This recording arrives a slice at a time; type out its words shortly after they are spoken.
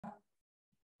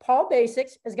Paul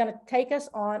Baicich is going to take us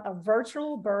on a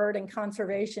virtual bird and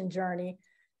conservation journey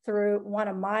through one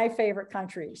of my favorite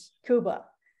countries, Cuba.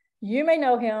 You may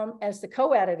know him as the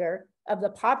co-editor of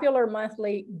the popular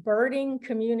monthly birding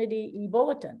community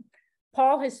e-bulletin.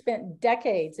 Paul has spent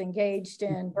decades engaged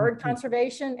in bird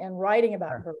conservation and writing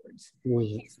about birds.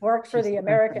 He's worked for the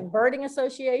American Birding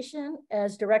Association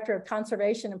as Director of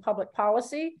Conservation and Public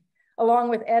Policy, along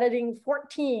with editing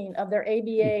 14 of their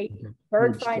ABA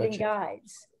bird finding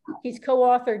guides. He's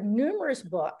co-authored numerous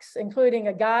books, including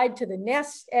a guide to the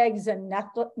nests, eggs, and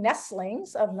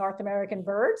nestlings of North American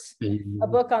birds, a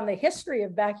book on the history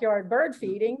of backyard bird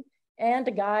feeding, and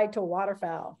a guide to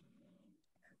waterfowl.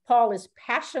 Paul is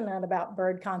passionate about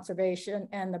bird conservation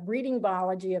and the breeding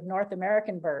biology of North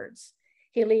American birds.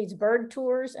 He leads bird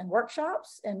tours and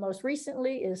workshops, and most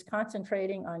recently is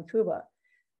concentrating on Cuba.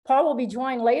 Paul will be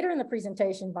joined later in the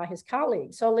presentation by his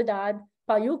colleague, Soledad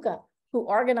Payuca, who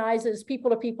organizes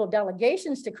people-to-people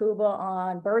delegations to Cuba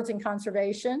on birds and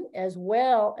conservation, as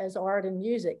well as art and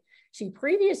music. She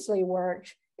previously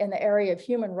worked in the area of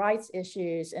human rights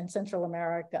issues in Central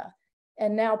America.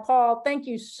 And now, Paul, thank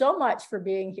you so much for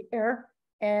being here,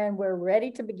 and we're ready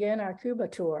to begin our Cuba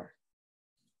tour.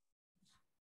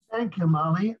 Thank you,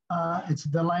 Molly. It's a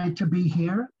delight to be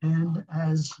here. And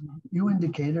as you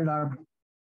indicated,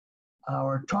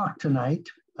 our talk tonight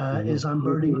is on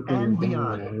birding and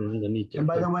beyond. And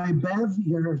by the way, Bev,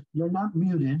 you're not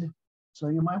muted, so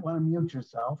you might want to mute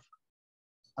yourself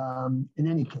in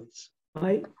any case.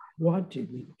 I want to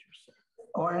mute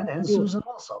yourself. And Susan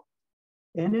also.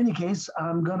 In any case,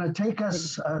 I'm going to take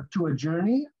us to a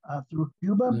journey through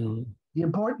Cuba. The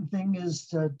important thing is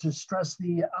to stress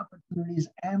the opportunities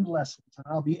and lessons, and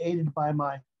I'll be aided by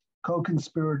my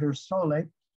co-conspirator Sole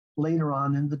later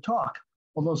on in the talk.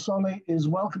 Although Sole is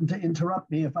welcome to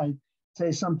interrupt me if I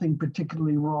say something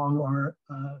particularly wrong or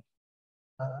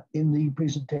in the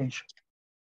presentation.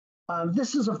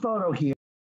 This is a photo here.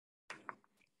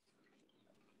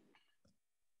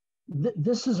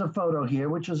 This is a photo here,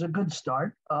 which is a good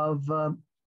start of a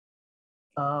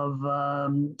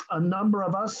number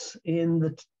of us in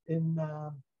the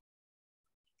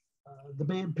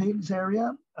Bay of Pigs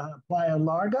area, Playa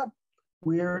Larga.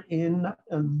 We're in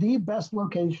the best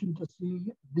location to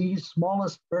see the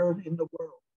smallest bird in the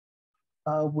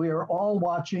world. We're all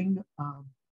watching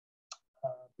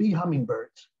bee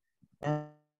hummingbirds. And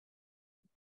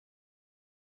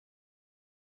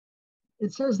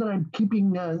it says that I'm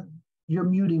keeping, you're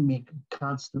muting me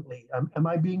constantly. Am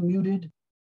I being muted?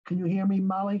 Can you hear me,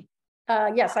 Molly?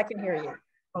 Yes, I can hear you.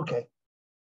 Okay,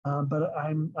 but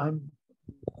I'm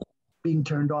being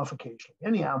turned off occasionally.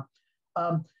 Anyhow,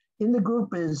 in the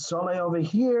group is Sole over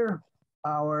here,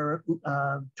 our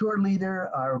tour leader,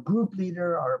 our group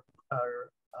leader, our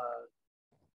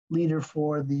leader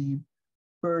for the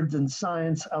birds and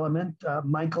science element,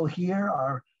 Michael here,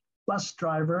 our bus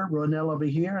driver, Ronell over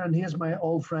here, and here's my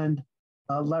old friend,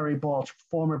 Larry Balch,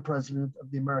 former president of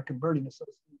the American Birding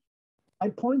Association. I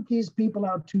point these people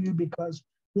out to you because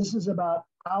this is about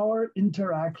our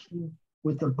interaction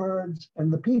with the birds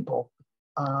and the people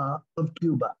of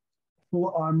Cuba, who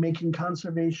are making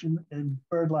conservation and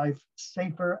bird life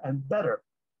safer and better.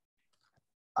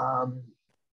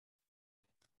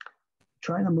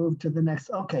 Trying to move to the next,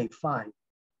 okay, fine.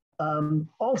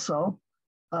 Also,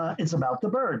 it's about the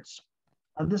birds.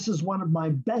 This is one of my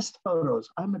best photos.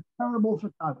 I'm a terrible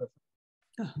photographer.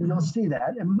 You'll see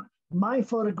that. And my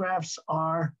photographs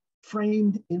are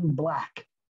framed in black.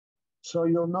 So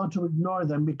you'll know to ignore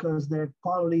them because their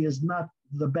quality is not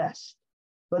the best.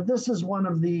 But this is one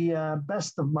of the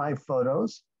best of my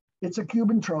photos. It's a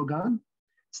Cuban trogon.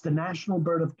 It's the national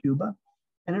bird of Cuba.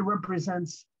 And it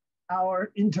represents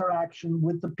our interaction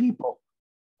with the people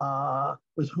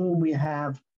with whom we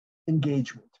have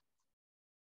engagement.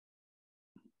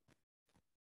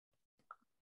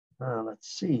 Let's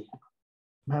see.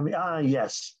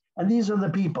 Yes. And these are the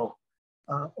people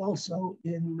also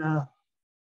in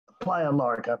Playa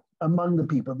Larga, among the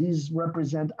people. These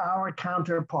represent our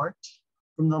counterparts.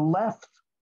 From the left,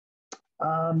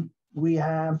 we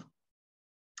have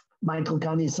Michael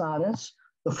Canizares,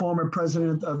 the former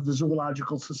president of the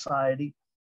Zoological Society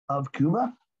of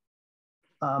Cuba.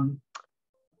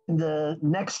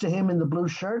 Next to him in the blue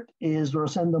shirt is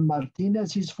Rosendo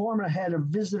Martinez. He's former head of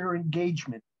visitor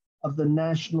engagement of the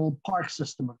National Park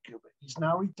System of Cuba. He's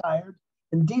now retired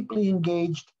and deeply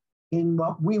engaged in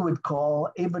what we would call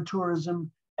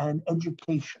avatourism and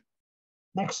education.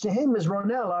 Next to him is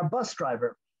Ronell, our bus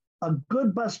driver. A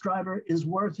good bus driver is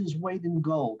worth his weight in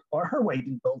gold, or her weight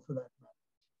in gold for that matter,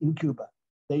 in Cuba.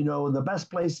 They know the best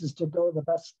places to go, the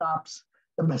best stops,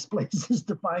 the best places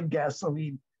to find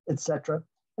gasoline, etc.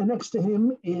 And next to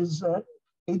him is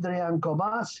Adrian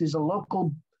Cobas. He's a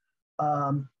local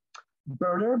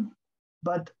birder,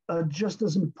 but just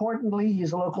as importantly,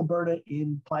 he's a local birder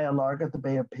in Playa Larga, the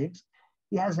Bay of Pigs.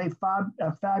 He has a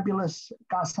fabulous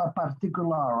casa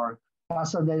particular, or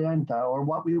casa de renta, or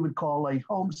what we would call a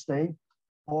homestay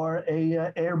or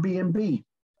a Airbnb,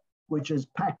 which is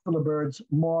packed full of birds.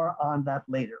 More on that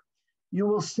later. You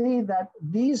will see that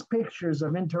these pictures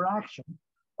of interaction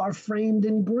are framed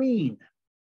in green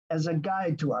as a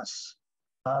guide to us.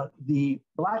 The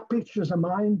black pictures are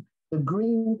mine. The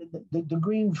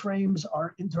green frames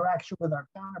are interaction with our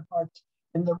counterparts,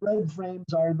 and the red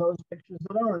frames are those pictures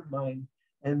that aren't mine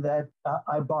and that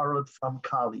I borrowed from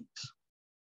colleagues.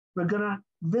 We're gonna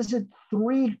visit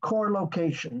 3 core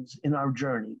locations in our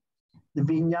journey. The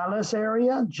Viñales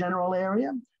area, general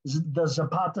area, the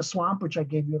Zapata Swamp, which I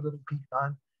gave you a little peek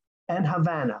on, and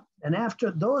Havana. And after,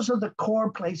 those are the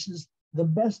core places, the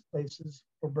best places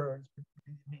for birds,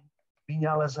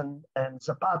 Viñales and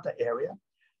Zapata area.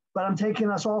 But I'm taking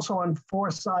us also on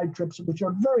 4 side trips, which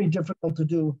are very difficult to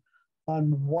do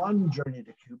on one journey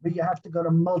to Cuba. You have to go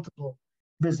to multiple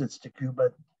visits to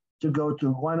Cuba to go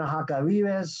to Guanajaca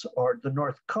Vives or the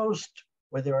North Coast,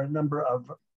 where there are a number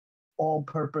of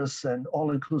all-purpose and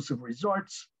all-inclusive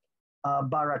resorts.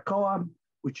 Baracoa,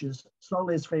 which is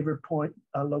Sole's favorite point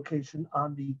location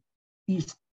on the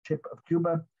east tip of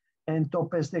Cuba, and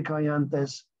Topes de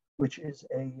Cayantes, which is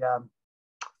a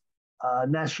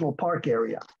national park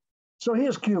area. So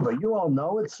here's Cuba. You all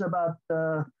know it's about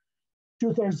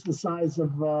 2/3 the size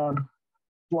of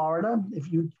Florida.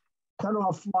 If you cut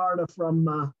off Florida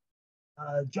from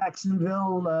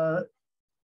Jacksonville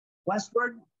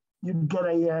westward, you'd get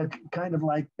a kind of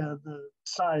like the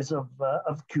size of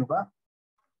Cuba.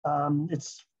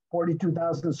 It's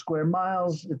 42,000 square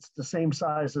miles. It's the same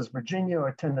size as Virginia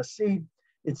or Tennessee.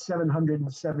 It's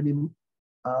 770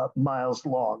 miles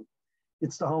long.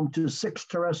 It's the home to 6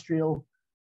 terrestrial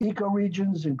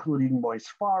ecoregions, including moist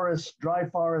forests, dry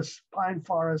forests, pine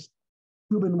forests,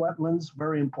 Cuban wetlands,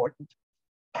 very important,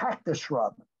 cactus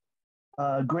shrub,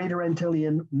 Greater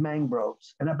Antillean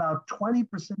mangroves, and about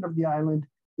 20% of the island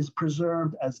is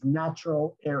preserved as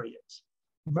natural areas.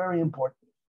 Very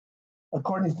important.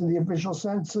 According to the official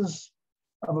census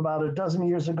of about a dozen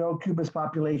years ago, Cuba's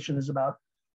population is about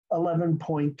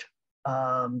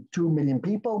 11.2 million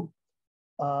people,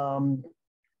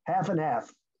 half and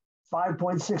half.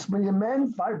 5.6 million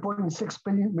men, 5.6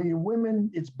 million women.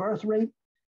 Its birth rate,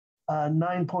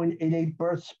 9.88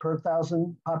 births per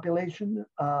 1,000 population,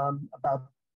 about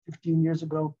 15 years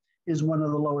ago, is one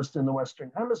of the lowest in the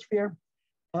Western Hemisphere.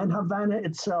 And Havana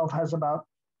itself has about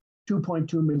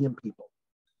 2.2 million people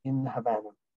in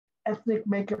Havana. Ethnic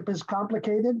makeup is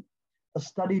complicated. A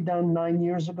study done 9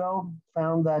 years ago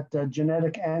found that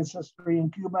genetic ancestry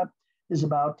in Cuba is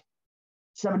about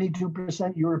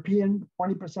 72% European,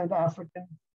 20% African,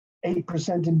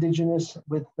 8% indigenous,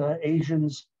 with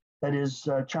Asians, that is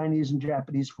Chinese and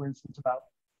Japanese, for instance, about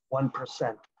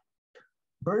 1%.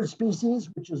 Bird species,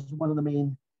 which is one of the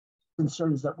main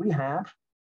concerns that we have,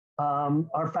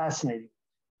 are fascinating.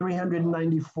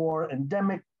 394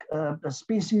 endemic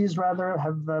species, rather,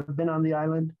 have been on the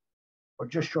island, or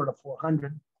just short of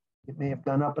 400. It may have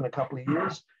gone up in a couple of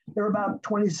years. There are about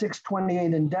 26,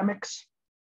 28 endemics.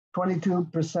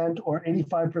 22% or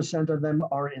 85% of them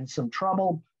are in some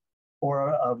trouble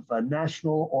or of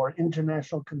national or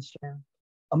international concern.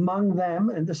 Among them,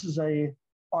 and this is a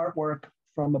artwork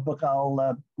from a book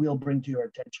we'll bring to your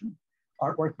attention,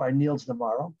 artwork by Niels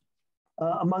Navarro.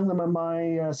 Among them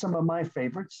are some of my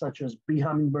favorites, such as bee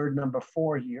hummingbird number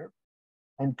 4 here,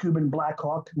 and Cuban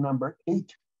blackhawk number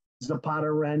 8,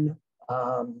 Zapata wren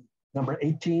number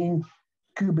 18,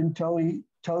 Cuban toady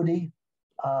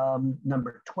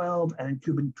number 12, and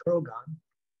Cuban trogon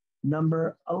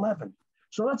number 11.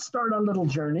 So let's start our little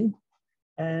journey.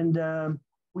 And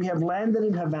we have landed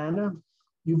in Havana.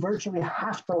 You virtually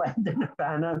have to land in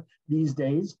Havana these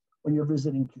days when you're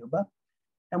visiting Cuba.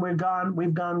 And we've gone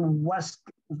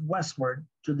westward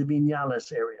to the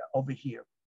Viñales area over here.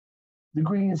 The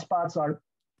green spots are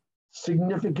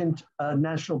significant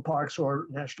national parks or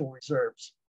national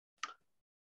reserves.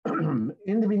 In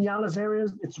the Viñales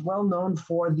areas, it's well known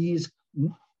for these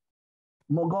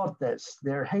mogotes.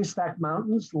 They're haystack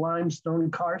mountains, limestone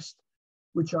karst,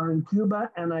 which are in Cuba,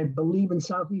 and I believe in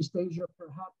Southeast Asia,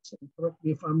 perhaps, and correct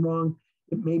me if I'm wrong,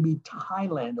 it may be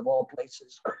Thailand of all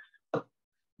places,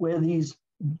 where these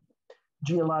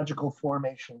geological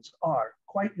formations are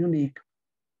quite unique,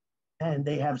 and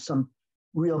they have some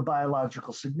real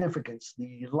biological significance.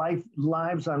 The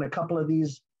lives on a couple of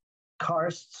these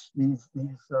karsts, these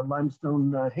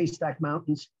limestone haystack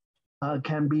mountains,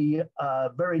 can be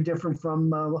very different from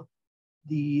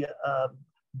the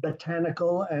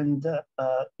botanical and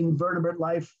invertebrate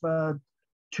life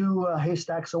 2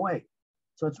 haystacks away.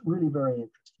 So it's really very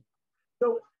interesting.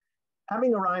 So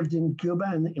having arrived in Cuba,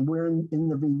 and we're in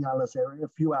the Vinales area, a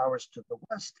few hours to the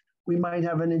west, we might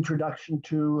have an introduction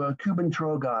to Cuban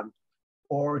trogon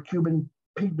or Cuban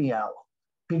pygmy owl.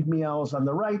 Pygmy owls on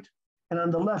the right, and on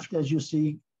the left, as you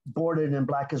see, bordered in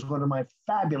black is one of my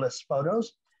fabulous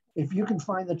photos. If you can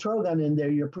find the trogon in there,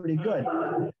 you're pretty good.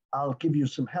 I'll give you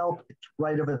some help. It's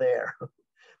right over there.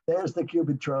 There's the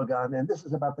Cuban trogon, and this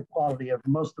is about the quality of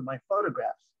most of my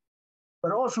photographs.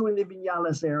 But also in the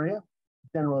Vinales area,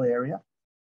 general area,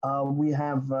 we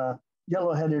have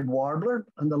yellow-headed warbler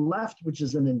on the left, which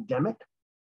is an endemic,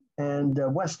 and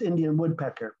West Indian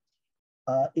woodpecker.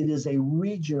 It is a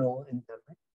regional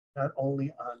endemic, not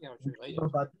only on Cuba,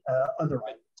 but other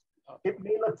islands. It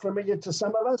may look familiar to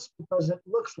some of us because it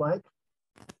looks like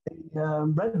a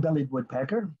red-bellied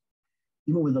woodpecker,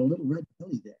 even with a little red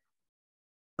belly there,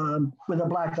 with a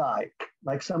black eye,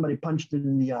 like somebody punched it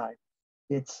in the eye.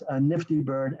 It's a nifty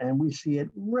bird, and we see it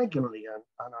regularly on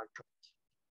our trips.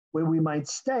 Where we might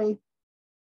stay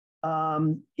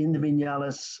in the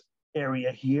Vinales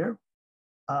area here,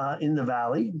 in the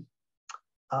valley,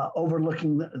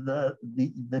 overlooking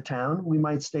the town. We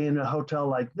might stay in a hotel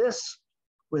like this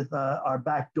with our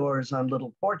back doors on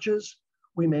little porches.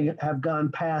 We may have gone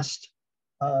past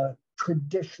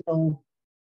traditional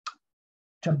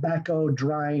tobacco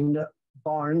drying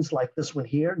barns like this one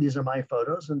here. These are my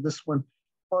photos. And this one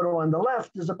photo on the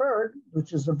left is a bird,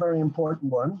 which is a very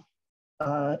important one.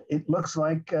 It looks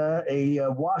like a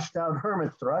washed out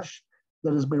hermit thrush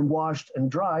that has been washed and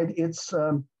dried. It's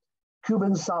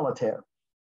Cuban solitaire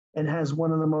and has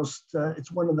one of the most,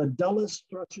 it's one of the dullest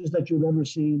thrushes that you've ever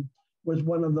seen, with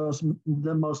one of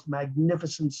the most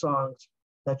magnificent songs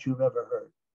that you've ever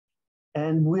heard.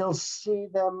 And we'll see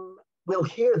them, we'll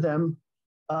hear them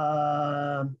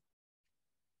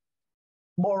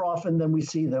more often than we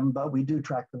see them, but we do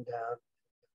track them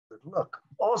down. Look,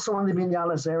 also in the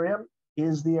Vinales area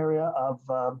is the area of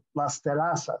Las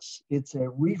Terrazas. It's a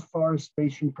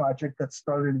reforestation project that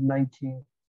started in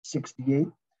 1968,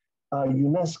 a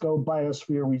UNESCO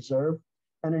Biosphere Reserve,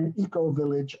 and an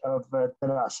eco-village of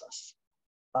terrazas.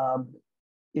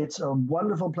 It's a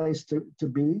wonderful place to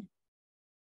be.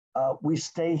 We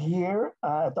stay here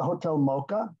at the Hotel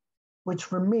Mocha, which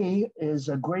for me is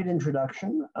a great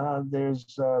introduction.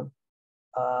 There's a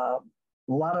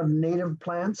lot of native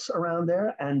plants around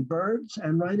there and birds,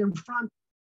 and right in front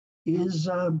is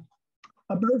a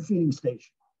bird feeding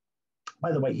station.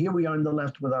 By the way, here we are on the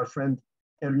left with our friend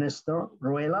Ernesto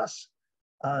Ruelas,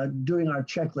 doing our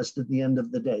checklist at the end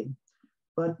of the day.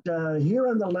 But here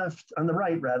on the left, on the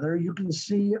right rather, you can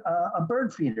see a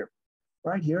bird feeder.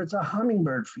 Right here, it's a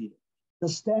hummingbird feeder. The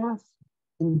staff,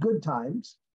 in good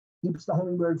times, keeps the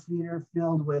hummingbird feeder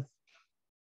filled with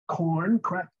corn,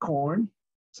 cracked corn,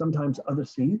 sometimes other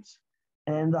seeds,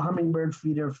 and the hummingbird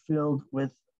feeder filled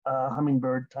with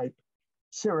hummingbird type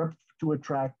syrup to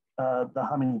attract the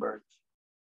hummingbirds.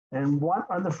 And what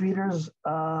are the feeders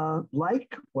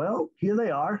like? Well, here they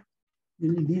are.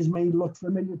 These may look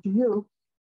familiar to you.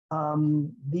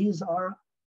 These are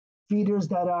feeders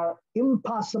that are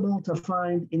impossible to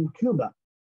find in Cuba.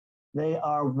 They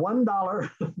are $1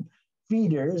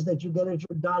 feeders that you get at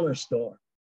your dollar store.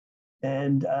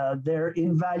 And they're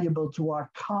invaluable to our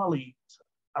colleagues,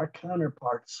 our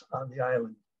counterparts on the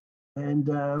island. And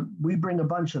we bring a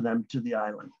bunch of them to the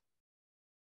island.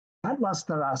 At Las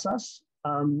Terrazas,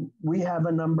 we have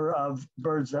a number of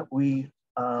birds that we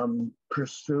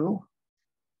pursue,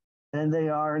 and they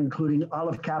are including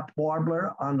olive-capped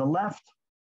warbler on the left,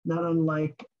 not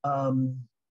unlike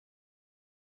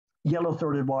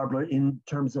yellow-throated warbler in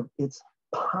terms of its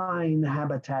pine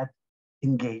habitat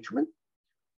engagement.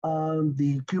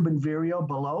 The Cuban vireo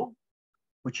below,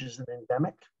 which is an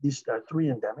endemic. These are 3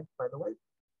 endemic, by the way.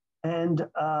 And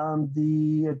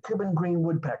the Cuban green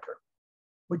woodpecker,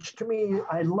 which to me,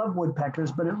 I love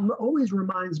woodpeckers, but it always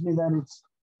reminds me that its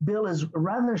bill is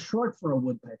rather short for a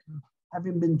woodpecker,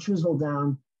 having been chiseled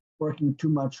down, working too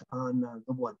much on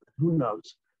the wood. Who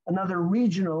knows? Another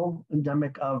regional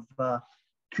endemic of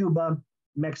Cuba,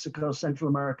 Mexico, Central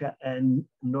America, and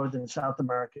Northern South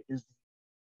America is the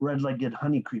red-legged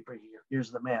honey creeper here.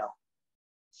 Here's the male.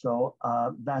 So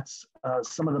that's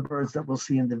some of the birds that we'll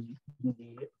see in the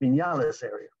Vinales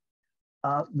area.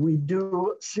 We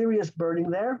do serious birding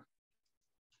there.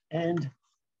 And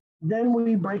then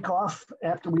we break off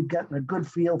after we've gotten a good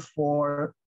feel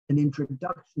for an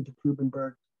introduction to Cuban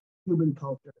birds, Cuban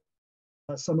culture.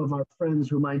 Some of our friends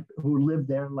who live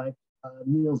there, like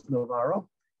Niels Navarro,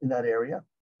 in that area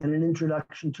and an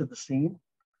introduction to the scene.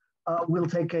 We'll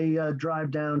take a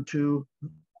drive down to,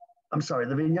 I'm sorry,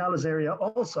 the Vinales area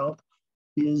also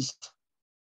is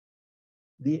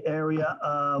the area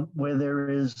where there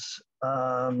is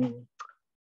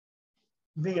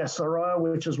Villa Sorolla,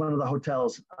 which is one of the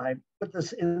hotels. I put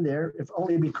this in there if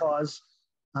only because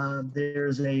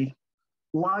there's a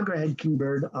loggerhead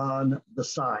kingbird on the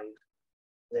sign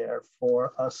there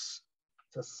for us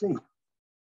to see.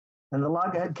 And the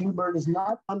loggerhead kingbird is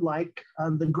not unlike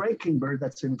the gray kingbird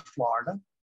that's in Florida,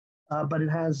 but it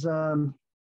has some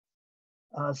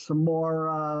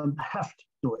more heft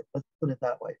to it, let's put it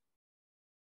that way.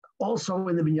 Also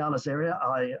in the Vinales area,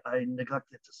 I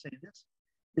neglected to say this,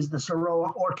 is the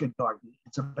Sorolla Orchid Garden.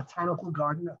 It's a botanical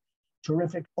garden, a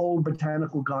terrific old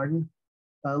botanical garden,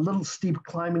 a little steep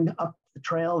climbing up the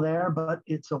trail there, but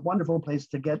it's a wonderful place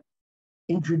to get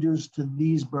introduced to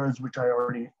these birds, which I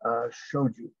already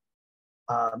showed you.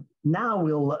 Now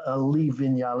we'll leave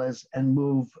Vinales and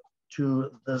move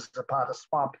to the Zapata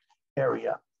Swamp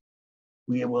area.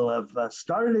 We will have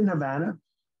started in Havana.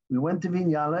 We went to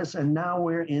Vinales, and now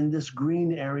we're in this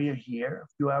green area here, a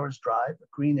few hours drive, a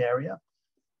green area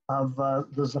of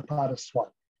the Zapata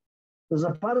Swamp. The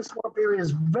Zapata Swamp area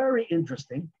is very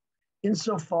interesting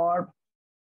insofar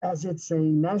as it's a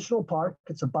national park,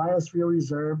 it's a biosphere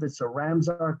reserve, it's a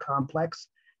Ramsar complex.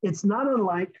 It's not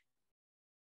unlike,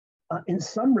 in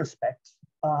some respects,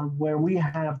 where we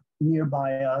have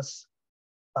nearby us,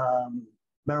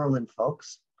 Maryland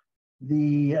folks,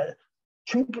 the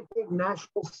Chincoteague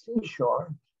National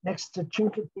Seashore next to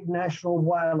Chincoteague National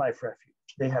Wildlife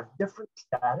Refuge. They have different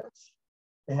status,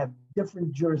 they have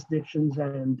different jurisdictions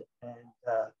and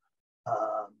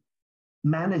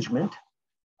management,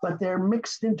 but they're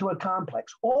mixed into a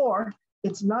complex. Or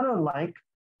it's not unlike,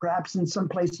 perhaps in some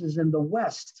places in the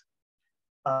West,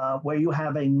 where you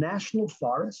have a national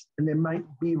forest and there might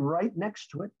be right next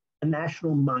to it a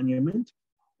national monument.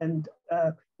 And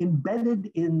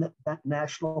embedded in that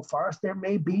national forest, there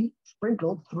may be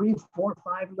sprinkled 3, 4,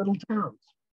 5 little towns.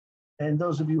 And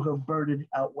those of you who have birded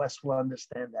out west will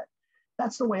understand that.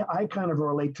 That's the way I kind of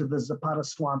relate to the Zapata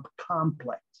Swamp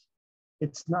complex.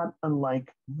 It's not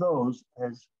unlike those,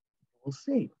 as we'll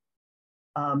see.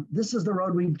 This is the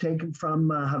road we've taken from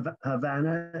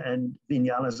Havana and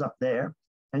Vinales up there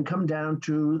and come down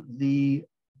to the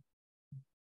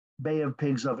Bay of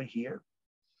Pigs over here.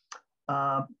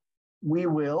 We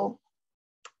will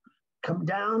come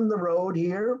down the road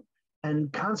here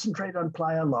and concentrate on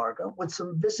Playa Larga with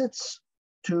some visits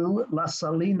to Las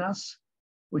Salinas,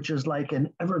 which is like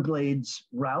an Everglades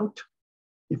route,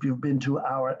 if you've been to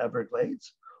our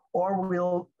Everglades, or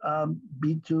we'll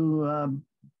be to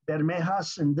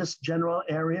Bermejas in this general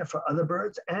area for other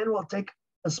birds, and we'll take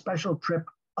a special trip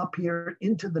up here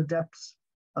into the depths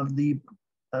of the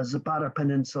Zapata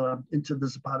Peninsula, into the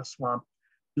Zapata Swamp,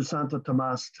 to Santo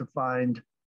Tomas to find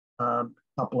a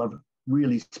couple of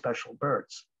really special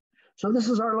birds. So this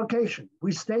is our location.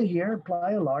 We stay here,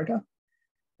 Playa Larga,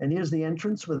 and here's the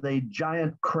entrance with a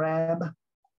giant crab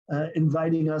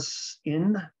inviting us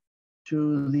in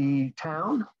to the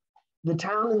town. The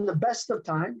town in the best of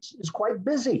times is quite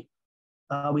busy.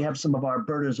 We have some of our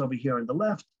birders over here on the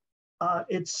left.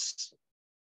 It's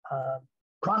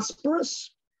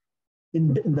prosperous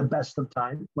in the best of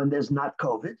times when there's not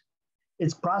COVID.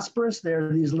 It's prosperous. There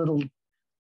are these little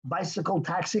bicycle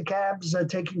taxi cabs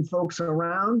taking folks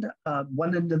around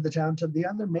one end of the town to the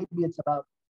other. Maybe it's about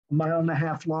 1.5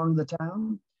 miles long, the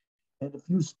town, and a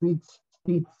few streets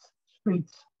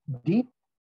deep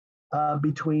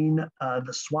between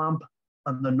the swamp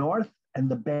on the north and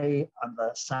the bay on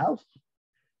the south.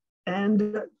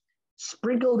 And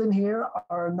sprinkled in here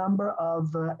are a number of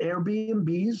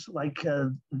Airbnbs like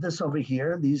this over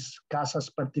here, these casas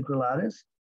particulares.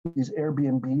 These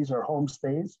Airbnbs or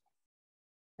homestays.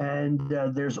 And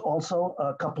there's also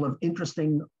a couple of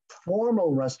interesting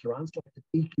formal restaurants, like the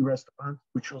tiki restaurant,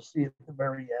 which you'll see at the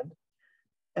very end.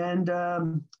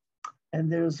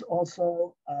 And there's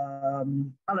also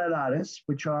paladares,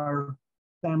 which are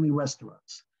family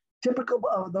restaurants. Typical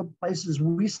of the places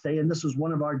we stay, and this was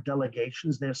one of our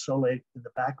delegations, there's Soleil in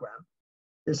the background.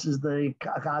 This is the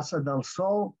Casa del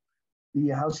Sol, the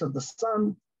House of the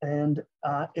Sun, and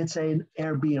it's an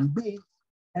Airbnb.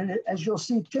 And as you'll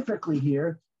see typically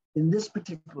here in this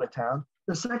particular town,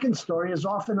 the second story is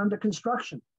often under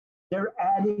construction. They're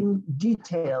adding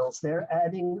details, they're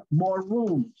adding more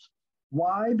rooms.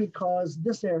 Why? Because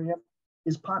this area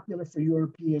is popular for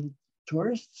European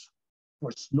tourists,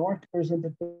 for snorkelers in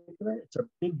particular. It's a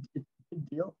big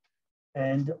deal.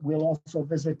 And we'll also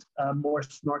visit more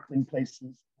snorkeling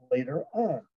places later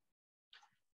on.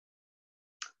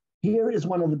 Here is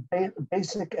one of the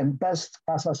basic and best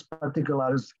casas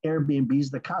particulares, Airbnbs,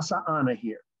 the Casa Ana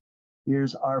here.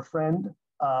 Here's our friend,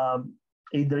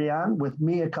 Adrian, with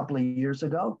me a couple of years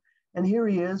ago. And here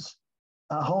he is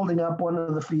holding up one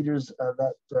of the feeders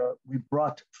that we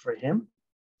brought for him.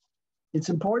 It's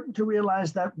important to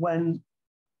realize that when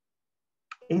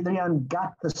Adrian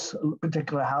got this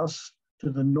particular house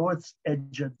to the north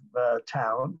edge of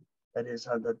town, that is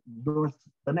on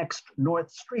the next north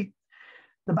street,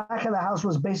 the back of the house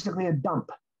was basically a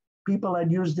dump. People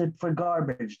had used it for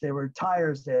garbage. There were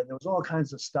tires there. There was all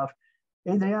kinds of stuff.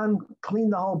 Adrian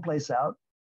cleaned the whole place out,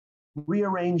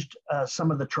 rearranged some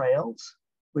of the trails,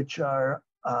 which are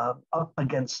up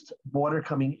against water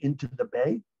coming into the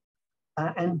bay,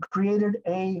 and created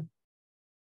a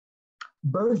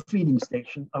bird feeding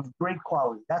station of great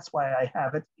quality. That's why I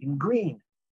have it in green.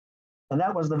 And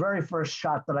that was the very first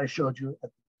shot that I showed you at the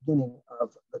beginning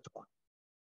of the talk.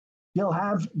 He'll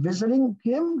have visiting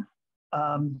him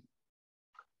a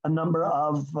number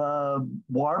of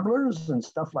warblers and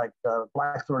stuff like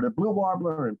black-throated blue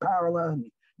warbler and parula and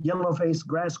yellow-faced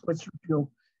grass quitcher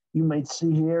you might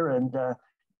see here. And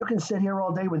you can sit here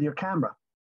all day with your camera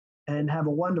and have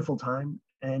a wonderful time.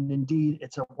 And indeed,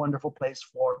 it's a wonderful place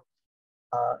for,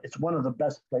 it's one of the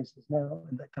best places now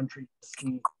in the country to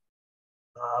see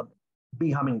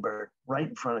bee hummingbird right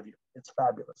in front of you. It's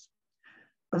fabulous.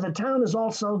 But the town is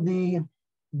also the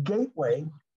gateway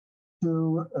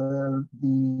to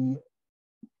the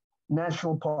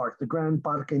national park, the Grand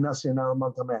Parque Nacional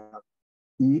Montemar.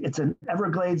 It's an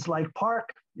Everglades-like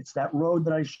park. It's that road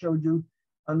that I showed you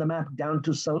on the map down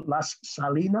to Las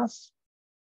Salinas.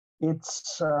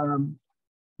 It's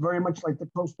very much like the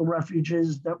coastal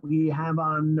refuges that we have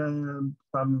on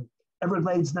from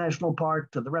Everglades National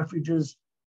Park to the refuges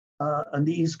on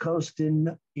the East Coast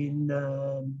in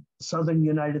southern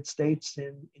United States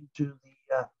and into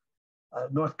the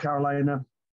North Carolina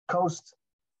coast.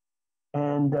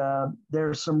 And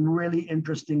there's some really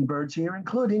interesting birds here,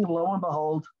 including, lo and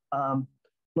behold,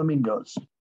 flamingos.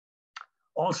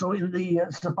 Also in the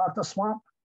Zapata Swamp,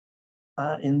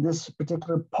 in this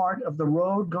particular part of the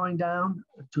road going down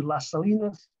to Las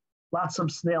Salinas, lots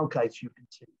of snail kites you can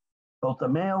see, both the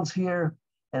males here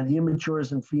and the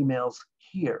immatures and females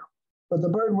here. But the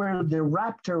bird the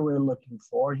raptor we're looking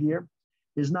for here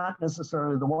is not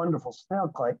necessarily the wonderful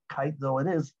snail kite, though it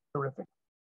is terrific.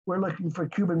 We're looking for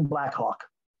Cuban blackhawk.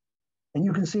 And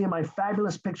you can see in my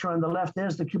fabulous picture on the left,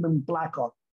 there's the Cuban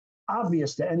blackhawk.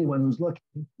 Obvious to anyone who's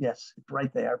looking. Yes, it's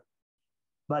right there.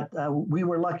 But we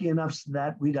were lucky enough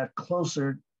that we got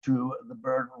closer to the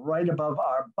bird right above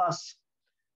our bus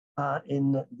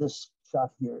in this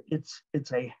shot here.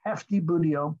 It's a hefty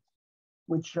buteo,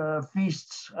 which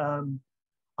feasts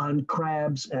on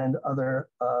crabs and other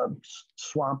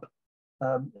swamp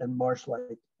and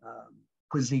marsh-like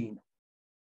cuisine.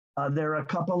 There are a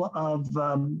couple of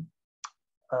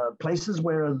places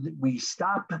where we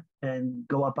stop and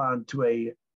go up onto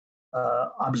a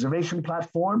observation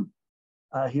platform.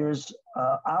 Here's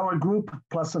our group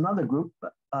plus another group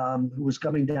who was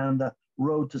coming down the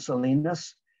road to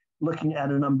Salinas, looking at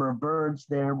a number of birds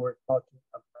there. We're talking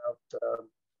about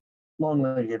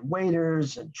long-legged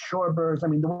waders and shorebirds. I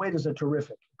mean, the waders are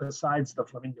terrific, besides the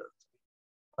flamingos.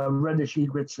 Reddish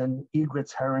egrets and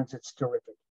egrets, herons, it's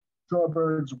terrific.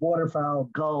 Shorebirds, waterfowl,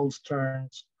 gulls,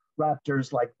 terns,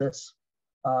 raptors like this.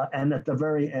 And at the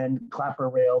very end, clapper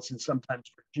rails and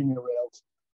sometimes Virginia rails.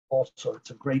 Also,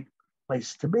 it's a great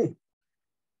place to be.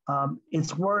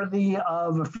 It's worthy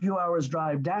of a few hours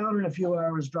drive down and a few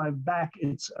hours drive back.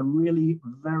 It's a really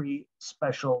very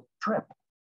special trip.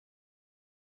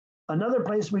 Another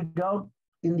place we go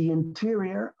in the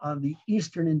interior, on the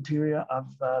eastern interior of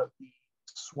the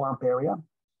swamp area,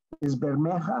 is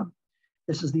Bermeja.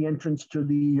 This is the entrance to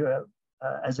the,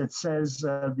 as it says,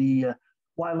 the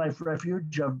wildlife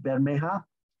refuge of Bermeja.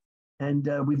 And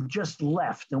we've just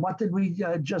left. And what did we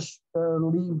just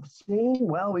leave seeing?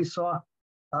 Well, we saw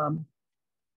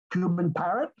Cuban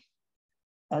parrot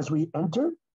as we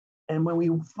entered. And when we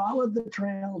followed the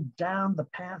trail down the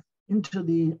path into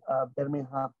the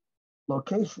Bermeja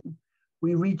location,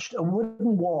 we reached a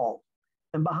wooden wall.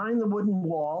 And behind the wooden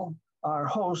wall, our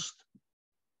host,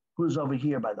 who's over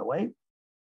here, by the way,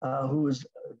 who is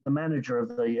the manager of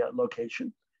the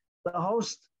location, the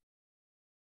host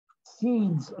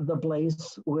feeds the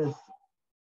place with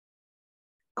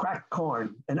cracked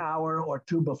corn an hour or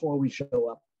two before we show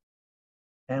up.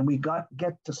 And we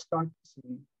get to start to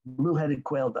see blue-headed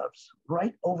quail doves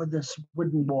right over this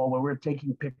wooden wall where we're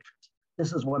taking pictures.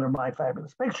 This is one of my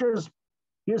fabulous pictures.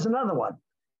 Here's another one.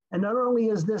 And not only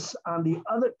is this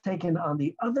taken on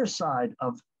the other side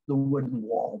of the wooden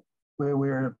wall, where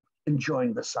we're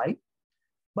enjoying the sight.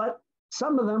 But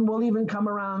some of them will even come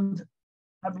around,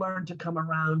 have learned to come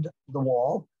around the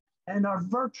wall and are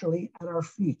virtually at our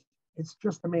feet. It's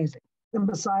just amazing. And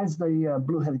besides the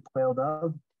blue-headed quail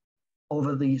dove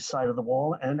over the side of the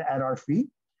wall and at our feet,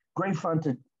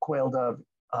 gray-fronted quail dove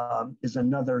is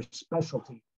another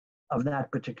specialty of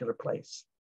that particular place.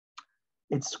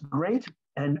 It's great.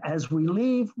 And as we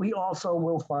leave, we also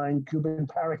will find Cuban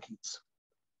parakeets,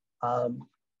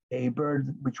 a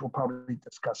bird which we'll probably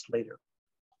discuss later.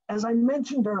 As I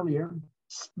mentioned earlier,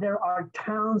 there are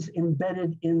towns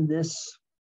embedded in this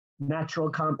natural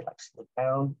complex. The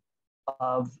town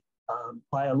of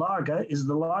Playa Larga is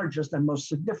the largest and most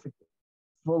significant,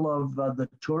 full of the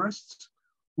tourists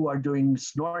who are doing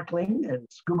snorkeling and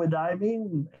scuba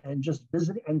diving and just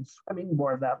visiting and swimming,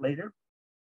 more of that later.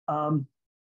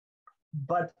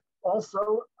 But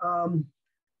also,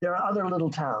 there are other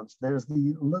little towns. There's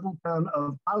the little town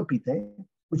of Alpite,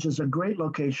 which is a great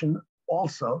location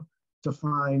also to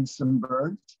find some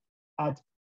birds at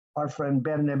our friend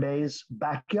Bernabe's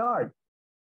backyard.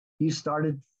 He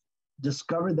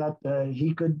discovered that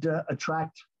he could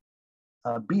attract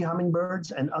bee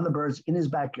hummingbirds and other birds in his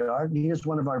backyard. And here's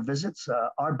one of our visits,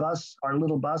 our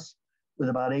little bus with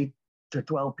about 8 to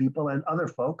 12 people and other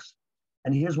folks.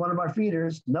 And here's one of our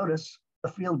feeders. Notice the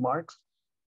field marks,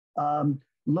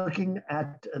 looking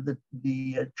at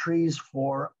the trees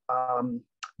for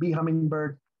bee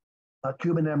hummingbird,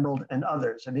 Cuban emerald, and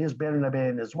others. And here's Bernabe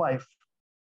and his wife.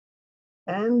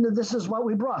 And this is what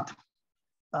we brought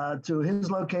to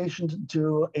his location,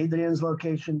 to Adrian's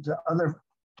location, to other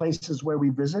places where we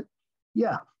visit.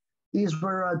 Yeah, these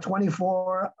were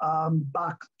 24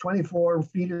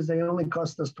 feeders. They only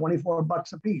cost us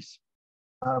 $24 a piece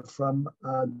from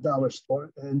a dollar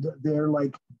store, and they're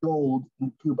like gold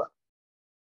in Cuba.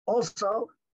 Also,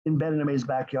 in Bernabe's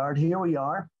backyard, here we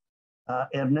are,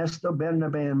 Ernesto,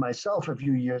 Bernabe, and myself a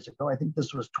few years ago. I think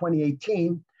this was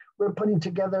 2018. We're putting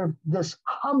together this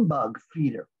humbug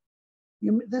feeder.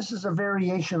 This is a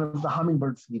variation of the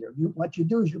hummingbird feeder. What you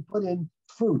do is you put in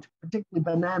fruit, particularly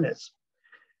bananas,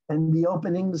 and the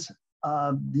openings,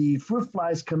 the fruit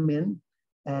flies come in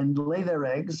and lay their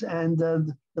eggs, and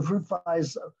the fruit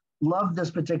flies love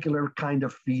this particular kind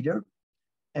of feeder.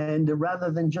 And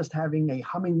rather than just having a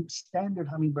standard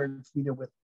hummingbird feeder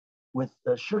with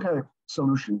the sugar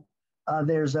solution,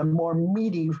 there's a more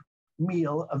meaty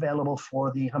meal available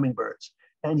for the hummingbirds.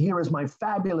 And here is my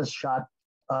fabulous shot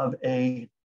of a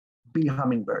bee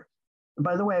hummingbird. And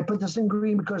by the way, I put this in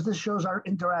green because this shows our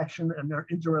interaction and our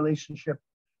interrelationship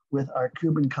with our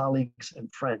Cuban colleagues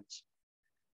and friends.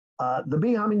 The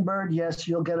bee hummingbird, yes,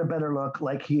 you'll get a better look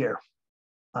like here.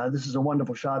 This is a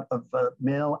wonderful shot of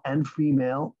male and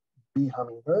female bee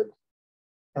hummingbird.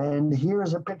 And here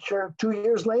is a picture 2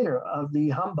 years later of the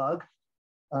humbug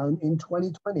in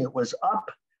 2020. It was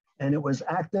up and it was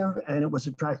active and it was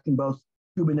attracting both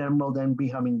Cuban emerald and bee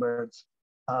hummingbirds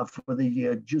for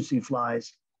the juicy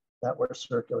flies that were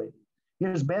circulating.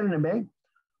 Here's Bernabe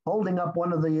holding up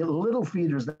one of the little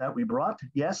feeders that we brought,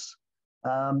 yes.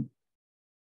 And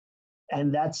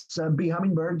that's a bee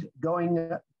hummingbird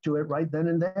going to it right then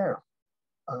and there.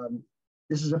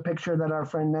 This is a picture that our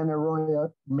friend Nana Roya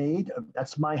made.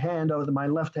 That's my hand over my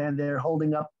left hand there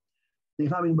holding up the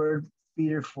hummingbird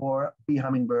feeder for bee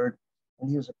hummingbird. And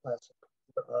here's a classic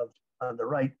of on the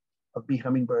right of bee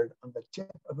hummingbird on the tip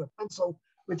of a pencil,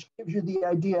 which gives you the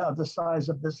idea of the size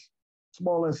of this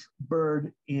smallest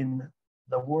bird in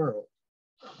the world.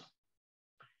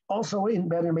 Also in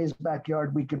Bernabe's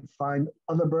backyard, we could find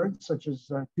other birds such as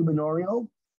Cuban oriole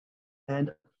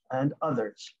and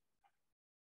others.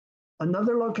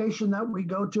 Another location that we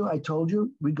go to, I told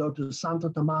you, we go to Santo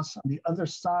Tomas on the other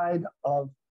side of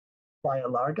Playa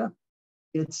Larga.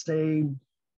 It's an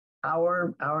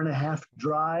hour and a half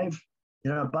drive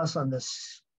in a bus on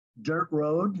this dirt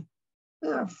road,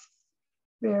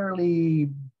 fairly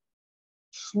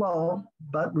slow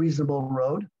but reasonable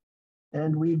road.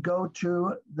 And we go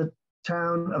to the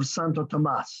town of Santo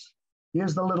Tomas.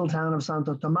 Here's the little town of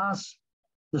Santo Tomas,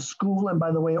 the school. And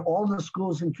by the way, all the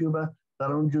schools in Cuba,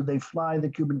 not only do they fly the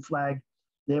Cuban flag,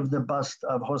 they have the bust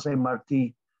of Jose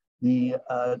Marti, the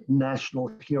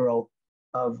national hero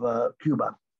of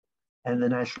Cuba and the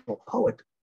national poet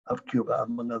of Cuba,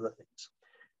 among other things.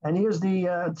 And here's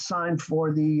the sign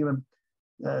for the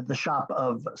shop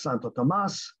of Santo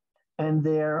Tomas and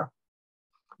their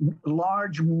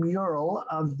large mural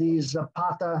of the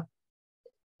Zapata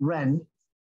wren,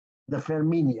 the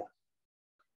Ferminia,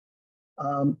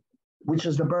 which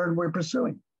is the bird we're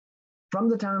pursuing. From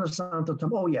the town of Santo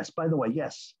Tomas, oh yes, by the way,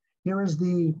 yes. Here is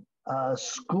the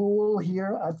school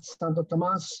here at Santo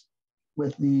Tomas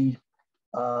with the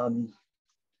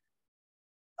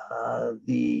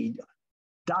The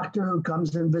doctor who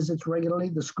comes and visits regularly,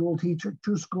 the school teacher,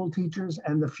 2 school teachers,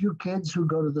 and the few kids who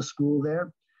go to the school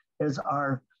there. There's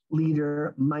our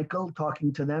leader, Michael,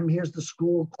 talking to them. Here's the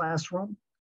school classroom.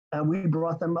 And we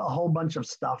brought them a whole bunch of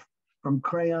stuff, from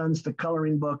crayons to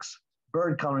coloring books,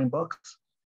 bird coloring books,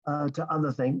 to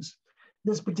other things.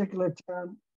 This particular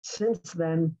town, since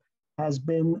then, has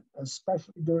been,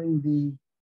 especially during the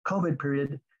COVID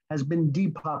period, has been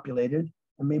depopulated.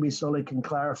 And maybe Sole can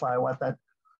clarify what that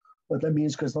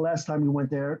means, because the last time we went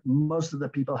there, most of the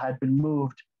people had been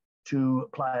moved to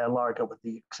Playa Larga, with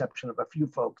the exception of a few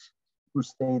folks who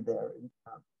stayed there in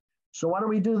town. So what do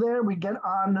we do there? We get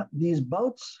on these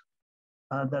boats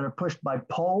that are pushed by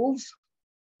poles.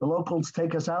 The locals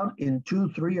take us out in 2,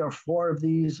 3, or 4 of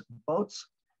these boats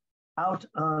out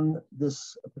on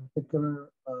this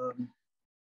particular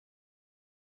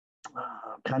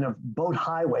kind of boat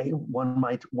highway, one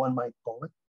might call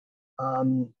it,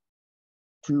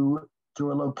 to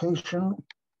a location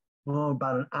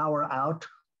about an hour out,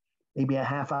 maybe a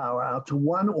half hour out, to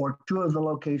 1 or 2 of the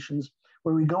locations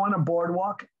where we go on a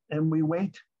boardwalk and we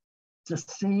wait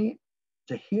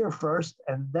to hear first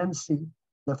and then see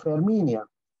the Ferminia,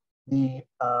 the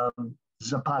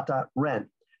Zapata wren.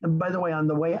 And by the way, on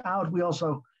the way out, we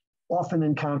also often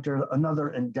encounter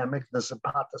another endemic, the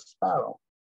Zapata sparrow.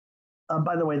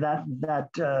 By the way, that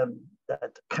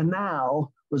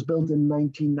canal was built in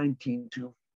 1919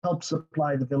 to help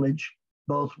supply the village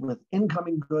both with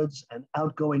incoming goods and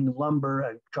outgoing lumber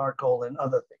and charcoal and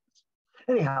other things.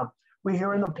 Anyhow, we're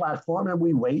here on the platform and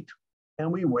we wait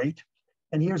and we wait.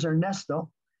 And here's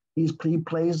Ernesto. He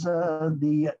plays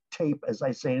the tape, as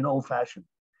I say in old fashioned.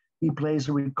 He plays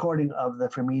a recording of the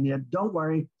Ferminia. Don't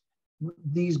worry,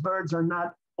 these birds are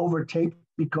not over taped,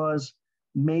 because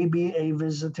maybe a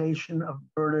visitation of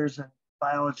birders and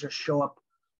biologists show up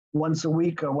once a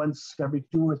week or once every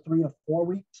 2 or 3 or 4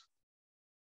 weeks.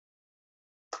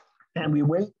 And we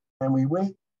wait and we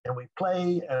wait and we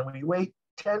play and we wait.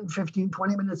 10, 15,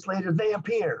 20 minutes later, they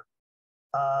appear.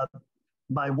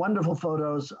 My wonderful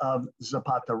photos of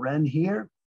Zapata wren here,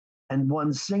 and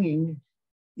one singing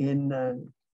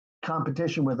in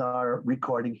competition with our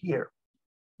recording here.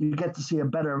 You get to see a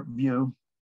better view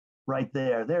right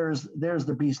there. There's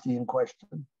the beastie in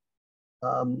question.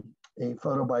 A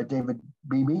photo by David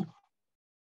Beebe.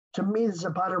 To me, the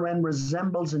Zapata wren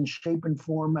resembles in shape and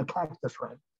form a cactus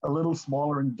wren, a little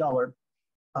smaller and duller,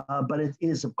 but it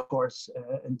is, of course,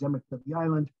 endemic to the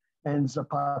island and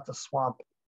Zapata swamp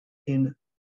in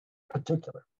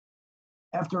particular.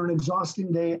 After an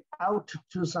exhausting day out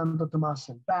to Santo Tomas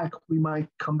and back, we might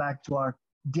come back to our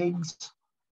digs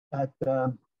at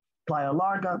Playa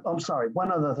Larga. Oh, I'm sorry,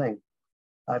 one other thing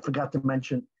I forgot to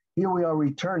mention. Here we are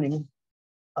returning.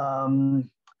 I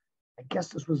guess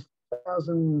this was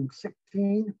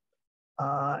 2016.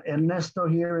 Ernesto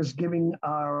here is giving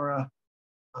our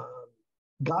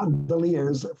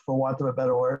gondoliers, for want of a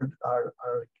better word, our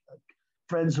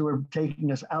friends who are taking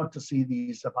us out to see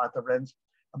these Zapata wrens,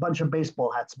 a bunch of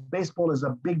baseball hats. Baseball is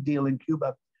a big deal in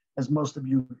Cuba, as most of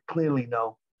you clearly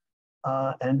know.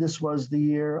 And this was the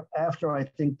year after, I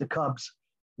think, the Cubs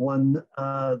won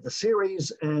the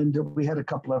series, and we had a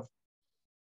couple of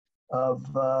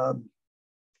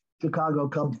Chicago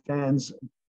Cub fans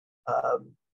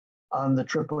on the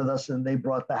trip with us, and they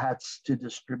brought the hats to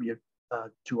distribute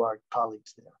to our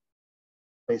colleagues there,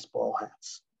 baseball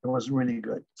hats. It was really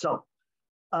good. So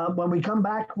when we come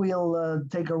back, we'll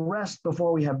take a rest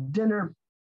before we have dinner.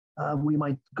 We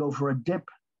might go for a dip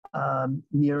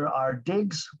near our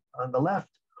digs on the left,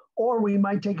 or we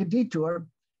might take a detour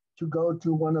to go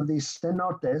to one of these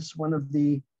cenotes, one of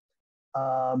the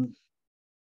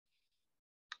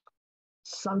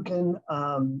sunken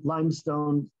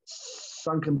limestone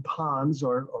sunken ponds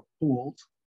or pools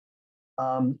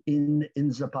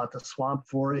in Zapata Swamp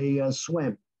for a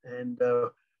swim. And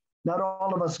not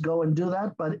all of us go and do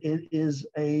that, but it is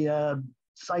a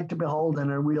sight to behold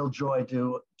and a real joy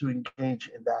to engage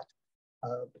in that,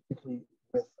 particularly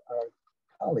with our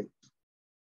colleagues.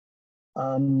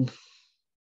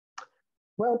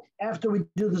 Well, after we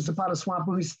do the Zapata Swamp,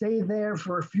 we stay there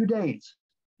for a few days,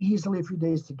 easily a few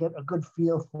days, to get a good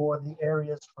feel for the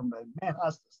areas from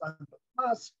Mejas to Santo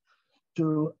Tomas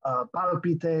to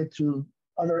Palpite to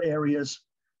other areas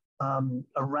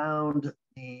around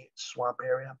the swamp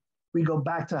area. We go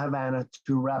back to Havana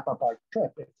to wrap up our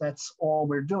trip, if that's all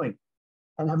we're doing.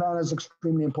 And Havana is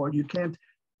extremely important. You can't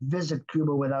visit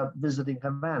Cuba without visiting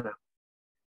Havana.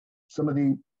 Some of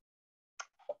the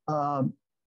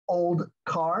old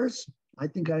cars, I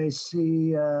think I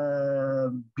see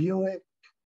Buick,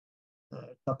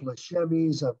 a couple of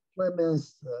Chevys, a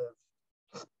Plymouth,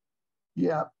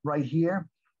 yeah, right here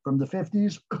from the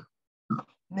 50s,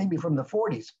 maybe from the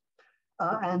 40s.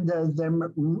 And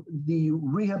the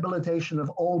rehabilitation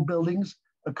of old buildings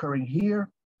occurring here,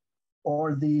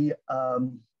 or the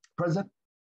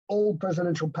old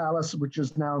presidential palace, which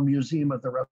is now a museum of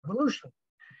the Revolution.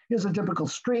 Here's a typical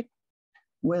street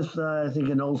with, I think,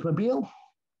 an Oldsmobile,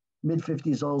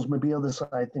 mid-50s Oldsmobile. This,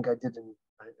 I think I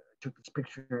took this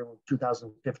picture in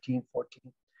 2015,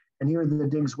 14. And here are the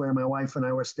digs where my wife and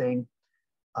I were staying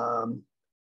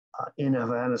in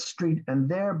Havana Street. And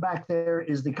back there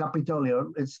is the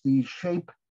Capitolio. It's the shape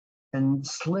and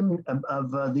slim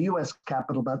of the US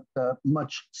Capitol, but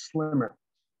much slimmer.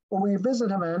 When we visit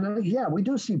Havana, yeah, we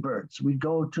do see birds. We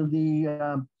go to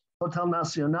the Hotel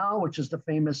Nacional, which is the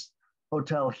famous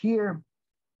hotel here.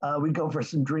 We go for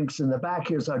some drinks in the back.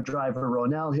 Here's our driver,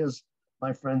 Ronell. Here's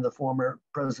my friend, the former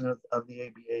president of the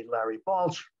ABA, Larry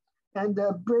Balch. And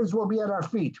birds will be at our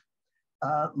feet,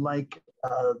 like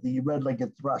the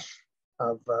red-legged thrush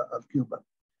of Cuba.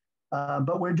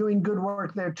 But we're doing good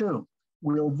work there too.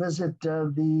 We'll visit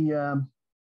the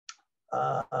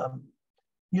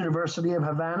University of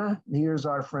Havana. Here's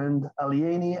our friend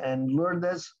Alieni and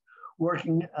Lourdes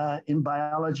working in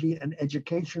biology and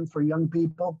education for young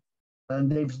people.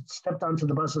 And they've stepped onto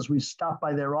the buses. We stopped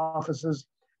by their offices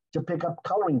to pick up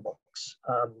coloring books.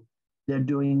 They're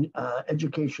doing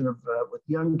education with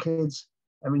young kids,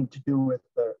 having to do with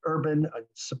urban and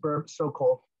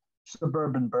so-called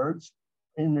suburban birds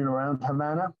in and around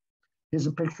Havana. Here's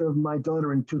a picture of my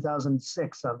daughter in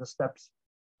 2006 on the steps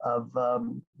of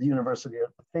the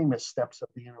famous steps of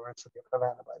the University of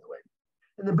Havana, by the way.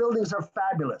 And the buildings are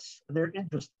fabulous. They're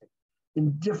interesting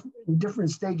in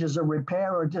different stages of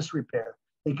repair or disrepair.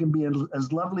 They can be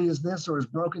as lovely as this or as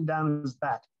broken down as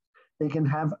that. They can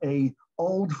have a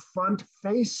old front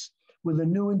face with a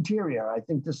new interior. I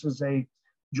think this was a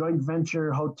joint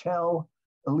venture hotel,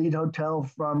 elite hotel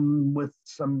with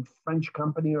some French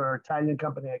company or Italian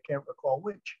company, I can't recall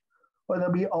which. Or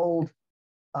there'll be old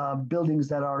buildings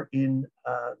that are in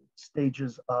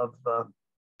stages of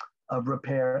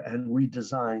repair and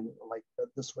redesign, like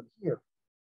this one here.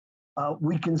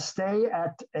 We can stay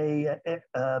at a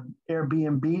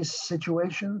Airbnb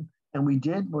situation, and we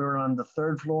did. We were on the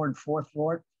 3rd floor and 4th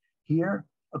floor here,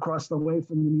 across the way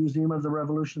from the Museum of the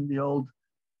Revolution, the old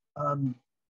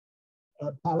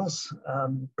palace,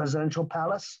 presidential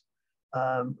palace.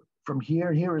 From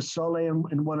here is Sole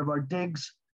in one of our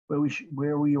digs,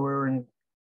 where we were in.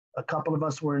 A couple of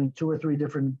us were in 2 or 3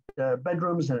 different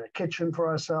bedrooms and a kitchen for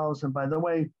ourselves. And by the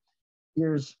way,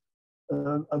 here's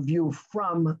a view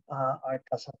from our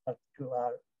Casa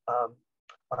Particular,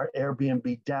 our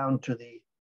Airbnb, down to the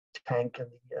tank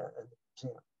and the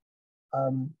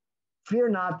museum. Fear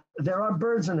not, there are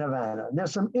birds in Havana. And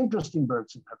there's some interesting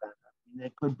birds in Havana.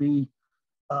 They could be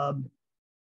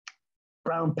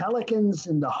brown pelicans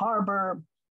in the harbor,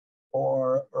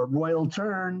 or royal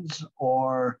terns,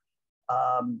 or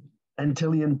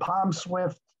Antillean palm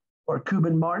swift, or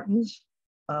Cuban martins.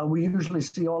 We usually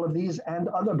see all of these and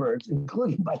other birds,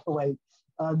 including, by the way,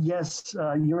 yes,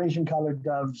 Eurasian collared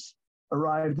doves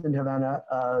arrived in Havana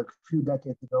a few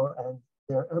decades ago, and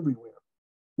they're everywhere.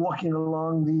 Walking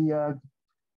along the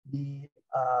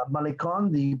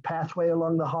Malecon, the pathway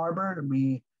along the harbor,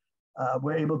 we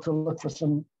were able to look for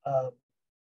some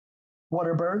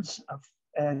water birds,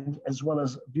 and as well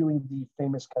as viewing the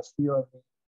famous Castillo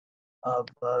of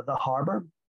the harbor.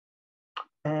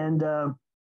 And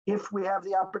if we have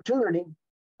the opportunity,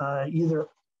 either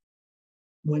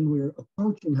when we're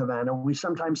approaching Havana, we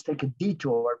sometimes take a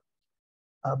detour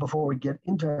before we get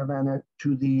into Havana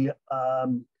to the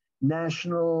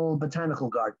National Botanical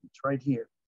Gardens right here.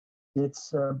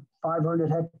 It's 500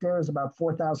 hectares, about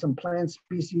 4,000 plant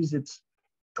species. It's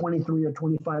 23 or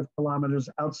 25 kilometers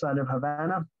outside of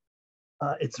Havana.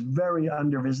 It's very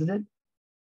undervisited.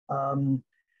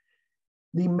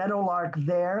 The meadowlark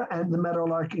there and the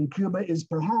meadowlark in Cuba is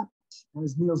perhaps,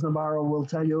 as Niels Navarro will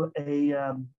tell you,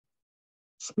 a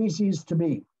species to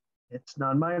be. It's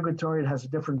non-migratory, it has a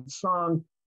different song,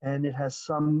 and it has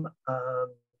some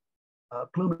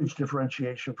plumage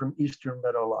differentiation from eastern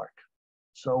meadowlark.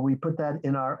 So we put that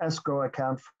in our escrow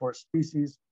account for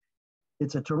species.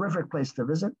 It's a terrific place to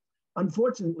visit.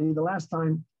 Unfortunately, the last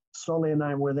time Sole and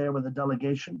I were there with a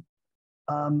delegation,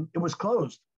 it was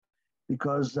closed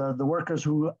because the workers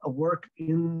who work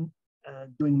in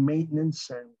doing maintenance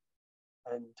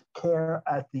and care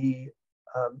at the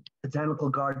botanical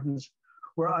gardens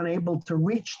were unable to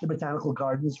reach the botanical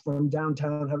gardens from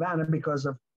downtown Havana because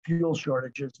of fuel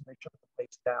shortages, and they shut the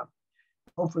place down.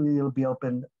 Hopefully it'll be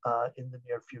open in the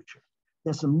near future.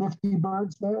 There's some nifty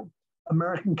birds there.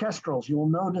 American kestrels. You will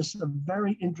notice a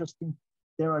very interesting,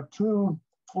 there are two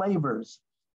flavors,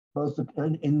 both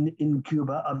in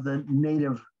Cuba, of the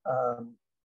native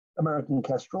American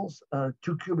kestrels,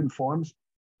 two Cuban forms,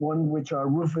 one which are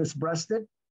rufous-breasted,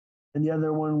 and the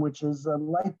other one which is a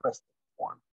light-breasted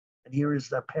form. And here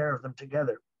is a pair of them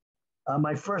together.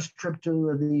 My first trip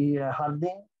to the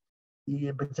Jardín,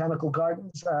 the botanical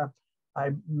gardens,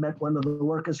 I met one of the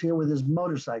workers here with his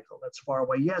motorcycle. That's far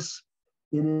away. Yes,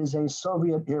 it is a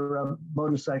Soviet-era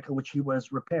motorcycle which he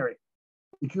was repairing.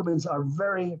 The Cubans are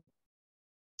very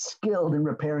skilled in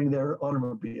repairing their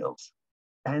automobiles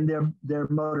and their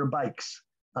motorbikes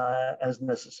as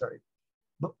necessary.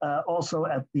 But, also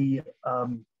at the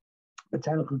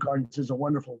botanical gardens is a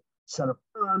wonderful set of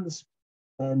ponds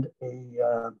and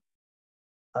a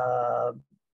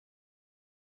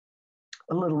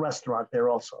little restaurant there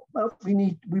also. Well,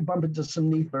 we bump into some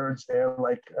neat birds there,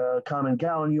 like common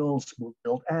gallinules,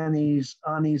 smooth-billed anis,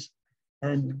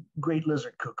 and great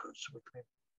lizard cuckoos, which we've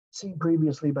seen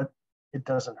previously, but it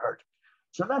doesn't hurt.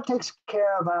 So that takes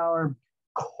care of our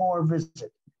core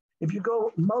visit. If you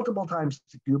go multiple times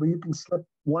to Cuba, you can slip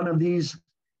one of these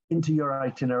into your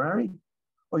itinerary,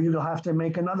 or you'll have to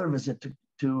make another visit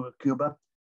to Cuba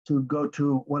to go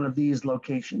to one of these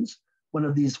locations, one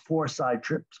of these 4 side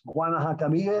trips.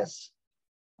 Guanacabillas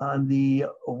on the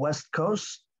west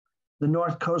coast, the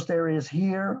north coast areas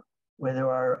here, where there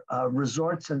are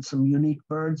resorts and some unique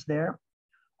birds there.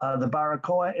 The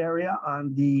Baracoa area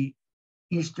on the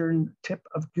eastern tip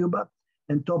of Cuba,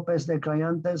 and Topes de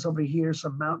Cayantes over here,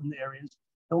 some mountain areas.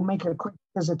 And we'll make a quick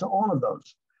visit to all of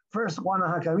those. First,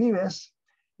 Guanacabillas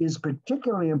is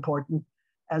particularly important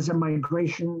as a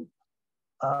migration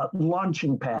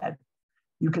launching pad.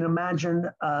 You can imagine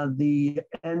the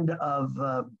end of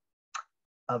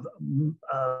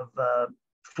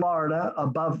Florida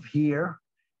above here,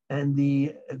 and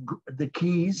the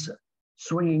Keys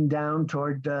swinging down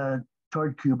toward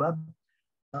Cuba.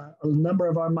 A number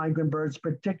of our migrant birds,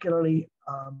 particularly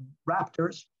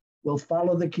raptors, will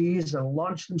follow the Keys and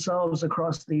launch themselves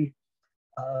across the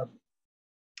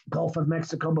Gulf of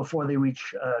Mexico before they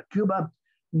reach Cuba,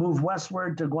 move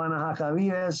westward to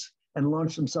Guanacabillas, and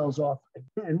launch themselves off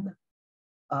again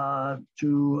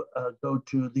to go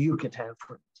to the Yucatan,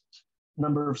 for instance. A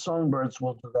number of songbirds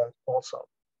will do that also.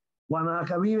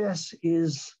 Guanacabillas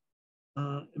is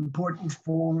important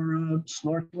for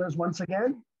snorkelers once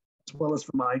again, as well as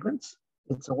for migrants.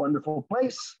 It's a wonderful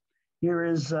place. Here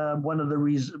is one of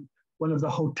the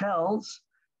hotels,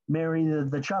 Mary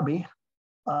the Chubby.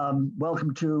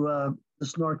 Welcome to the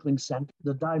snorkeling center,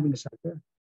 the diving center,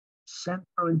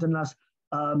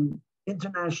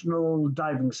 International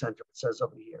Diving Center, it says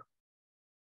over here.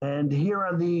 And here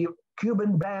are the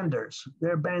Cuban banders.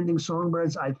 They're banding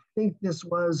songbirds. I think this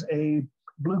was a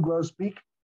blue grosbeak,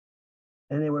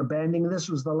 and they were banding. This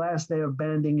was the last day of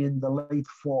banding in the late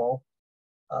fall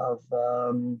of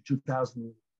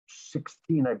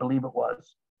 2016, I believe it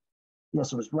was.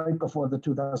 Yes, it was right before the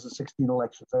 2016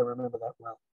 elections. I remember that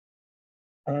well.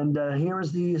 And here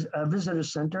is the visitor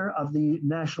center of the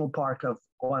National Park of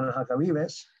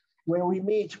Guanacabillas, where we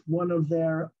meet one of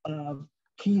their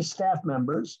key staff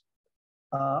members,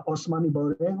 Osmani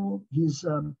Borrego. He's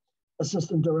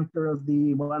assistant director of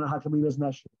the Guanacabillas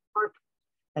National Park.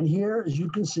 And here, as you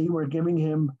can see, we're giving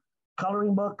him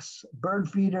coloring books, bird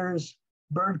feeders,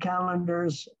 bird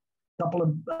calendars, a couple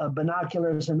of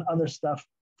binoculars and other stuff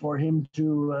for him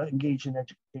to engage in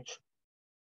education.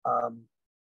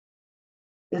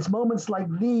 It's moments like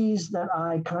these that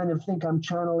I kind of think I'm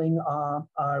channeling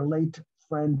our late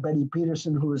friend Betty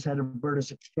Peterson, who was head of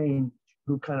Birders Exchange,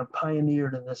 who kind of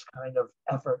pioneered in this kind of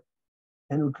effort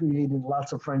and who created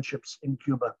lots of friendships in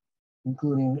Cuba,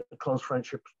 including a close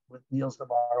friendship with Niels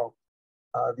Navarro,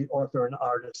 the author and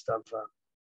artist of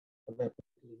the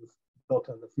book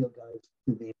on the field guides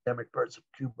to the endemic birds of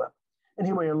Cuba. And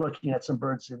here we are looking at some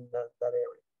birds in that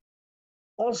area.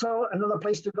 Also, another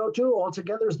place to go to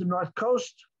altogether is the North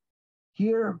Coast.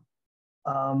 Here,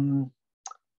 the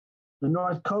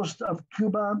North Coast of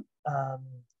Cuba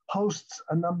hosts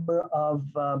a number of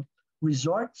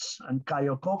resorts, and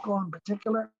Cayo Coco in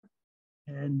particular.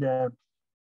 And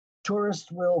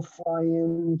tourists will fly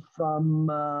in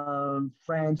from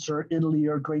France or Italy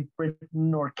or Great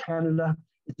Britain or Canada.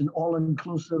 It's an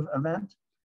all-inclusive event.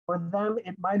 For them,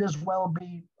 it might as well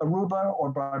be Aruba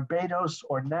or Barbados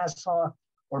or Nassau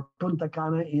or Punta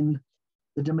Cana in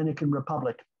the Dominican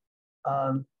Republic.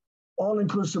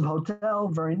 All-inclusive hotel,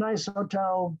 very nice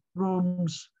hotel,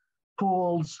 rooms,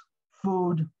 pools,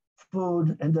 food,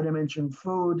 and did I mention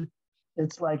food?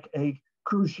 It's like a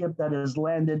cruise ship that has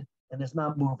landed and is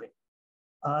not moving.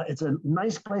 It's a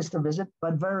nice place to visit,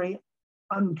 but very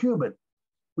un-Cuban.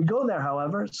 We go there,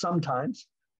 however, sometimes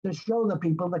to show the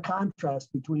people the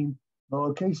contrast between the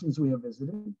locations we have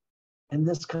visited and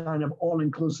this kind of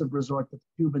all-inclusive resort that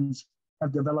the Cubans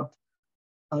have developed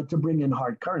to bring in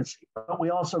hard currency. But we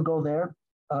also go there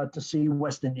to see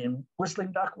West Indian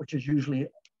whistling duck, which is usually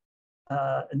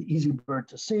an easy bird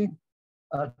to see,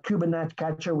 Cuban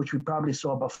gnatcatcher, which we probably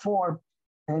saw before,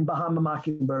 and Bahama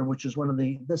mockingbird, which is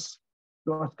this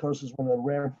North Coast is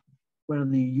one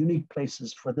of the unique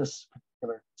places for this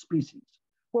particular species.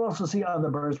 We'll also see other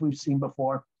birds we've seen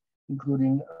before,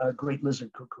 including great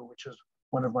lizard cuckoo, which is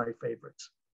one of my favorites.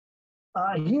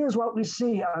 Here's what we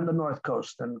see on the North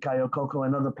Coast and Cayo Coco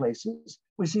and other places.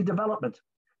 We see development.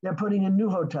 They're putting in new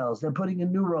hotels. They're putting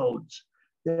in new roads.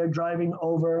 They're driving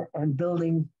over and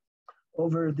building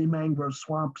over the mangrove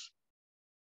swamps.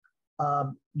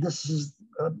 This is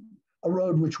a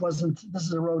road this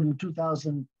is a road in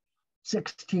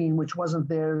 2016, which wasn't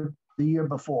there the year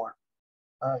before.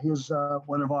 Here's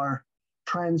one of our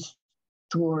trans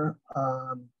tour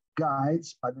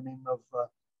guides by the name of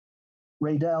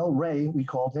Ray, we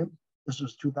called him. This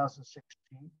was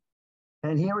 2016.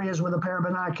 And here he is with a pair of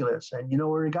binoculars. And you know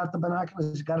where he got the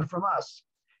binoculars? He got it from us.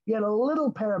 He had a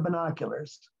little pair of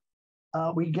binoculars.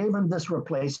 We gave him this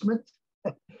replacement.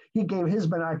 He gave his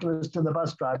binoculars to the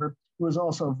bus driver, who was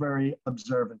also very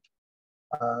observant.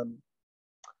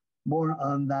 More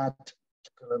on that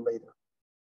later.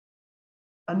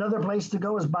 Another place to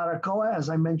go is Baracoa, as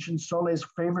I mentioned, Soleil's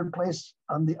favorite place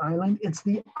on the island. It's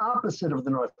the opposite of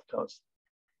the North Coast.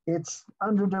 It's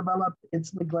underdeveloped,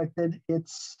 it's neglected,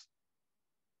 it's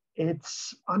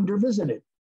undervisited,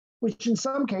 which in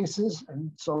some cases,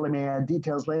 and Soleil may add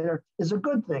details later, is a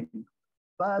good thing,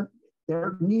 but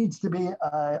there needs to be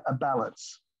a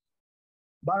balance.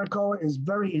 Baracoa is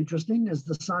very interesting, as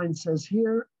the sign says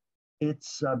here.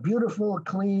 It's beautiful,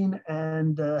 clean,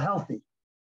 and healthy.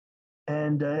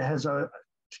 And has a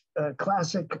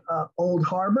classic old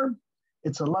harbor.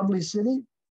 It's a lovely city.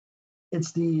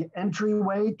 It's the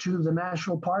entryway to the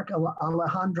national park,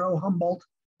 Alejandro Humboldt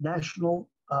National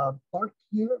Park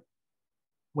here,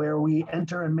 where we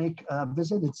enter and make a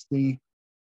visit.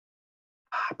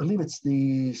 I believe it's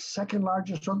the second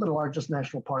largest or the largest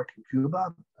national park in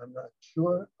Cuba. I'm not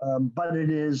sure, but it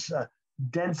is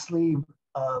densely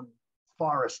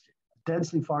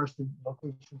forested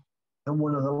location, and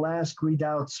one of the last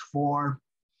redoubts for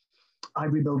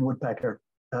ivory-billed woodpecker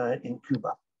in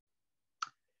Cuba.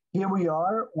 Here we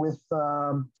are with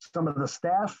some of the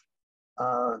staff.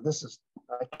 This is,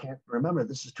 I can't remember,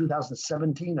 this is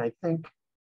 2017, I think.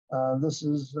 This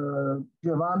is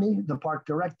Giovanni, the park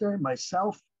director,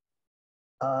 myself.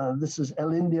 This is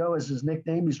El Indio is his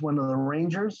nickname. He's one of the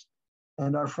rangers.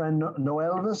 And our friend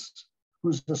Noelvis,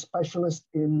 who's the specialist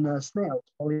in snails,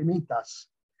 Polymetas.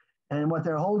 And what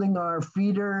they're holding are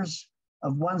feeders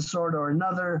of one sort or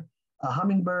another, a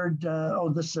hummingbird.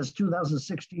 This says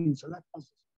 2016, so that tells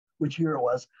us which year it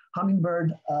was.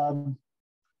 Hummingbird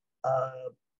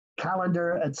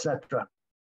calendar, etc.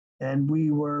 And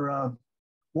we were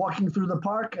walking through the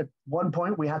park. At one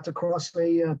point, we had to cross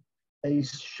a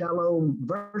shallow,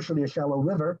 virtually a shallow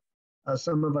river.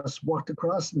 Some of us walked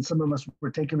across, and some of us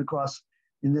were taken across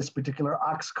in this particular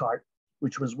ox cart,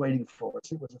 which was waiting for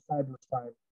us. It was a fabulous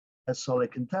time, as Soleil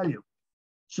can tell you.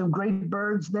 Some great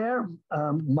birds there.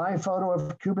 My photo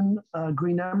of Cuban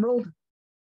green emerald,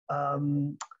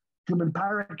 Cuban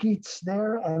parakeets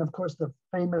there, and of course the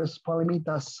famous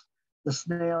Polymetas, the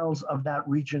snails of that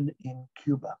region in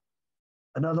Cuba.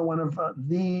 Another one of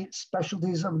the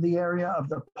specialties of the area of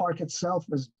the park itself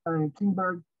is giant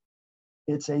kingbird.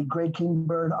 It's a gray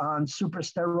kingbird on super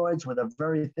steroids with a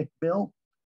very thick bill.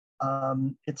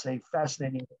 It's a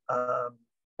fascinating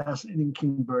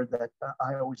kingbird that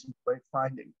I always enjoy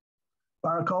finding.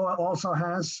 Baracoa also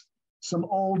has some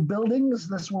old buildings.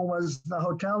 This one was the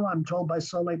hotel, I'm told by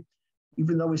Soleil,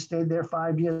 even though we stayed there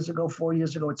 4 years ago,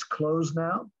 it's closed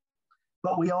now.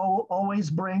 But we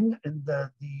always bring, and the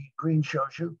green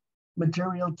shows you,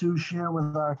 material to share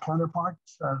with our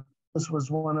counterparts. This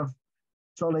was one of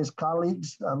Soleil's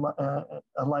colleagues,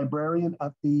 a librarian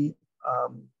at the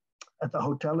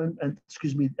hotel,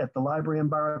 at the library in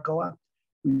Baracoa.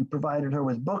 We provided her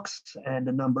with books and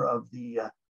a number of the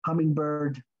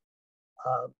hummingbird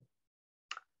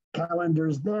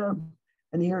calendars there.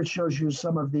 And here it shows you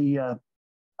some of the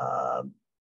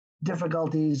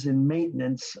difficulties in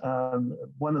maintenance.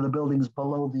 One of the buildings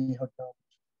below the hotel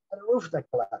had a roof that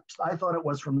collapsed. I thought it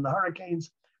was from the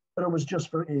hurricanes, but it was just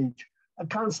for age. A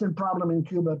constant problem in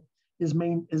Cuba is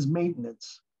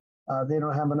maintenance. They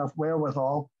don't have enough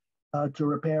wherewithal to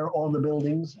repair all the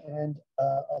buildings, and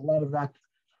a lot of that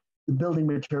the building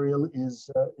material is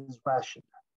rationed.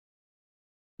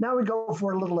 Now we go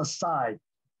for a little aside,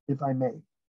 if I may,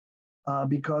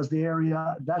 because the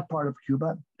area, that part of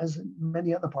Cuba, as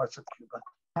many other parts of Cuba,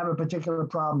 have a particular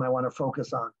problem I want to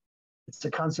focus on. It's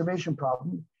a conservation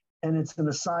problem, and it's an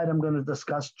aside I'm going to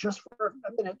discuss just for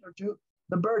a minute or two,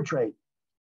 the bird trade.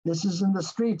 This is in the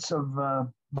streets of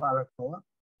Baracoa.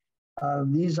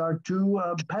 These are two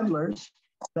peddlers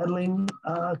peddling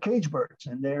cage birds,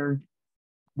 and they're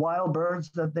wild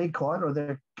birds that they caught or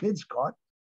their kids caught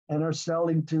and are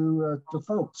selling to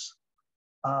folks.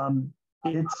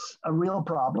 It's a real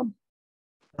problem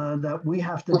that we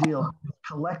have to deal with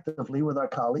collectively with our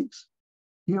colleagues.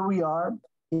 Here we are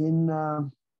in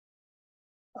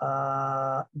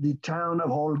the town of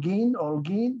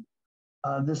Holguin.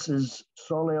 This is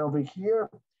Sole over here.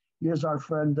 Here's our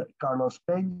friend Carlos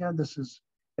Peña. This is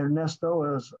Ernesto,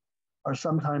 as our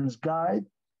sometimes guide.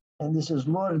 And this is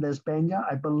Lourdes Peña.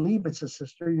 I believe it's a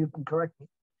sister. You can correct me.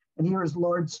 And here is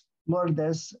Lourdes. I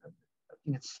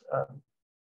think it's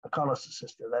Carlos'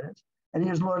 sister, that is. And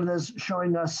here's Lourdes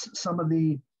showing us some of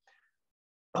the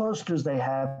posters they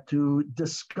have to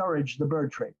discourage the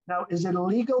bird trade. Now, is it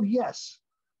illegal? Yes.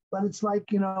 But it's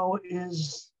like,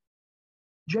 is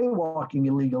jaywalking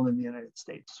illegal in the United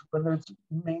States? Whether it's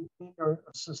maintained or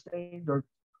sustained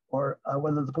or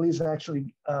whether the police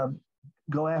actually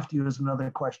go after you is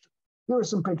another question. Here are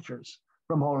some pictures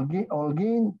from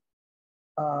Holguin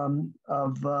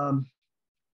of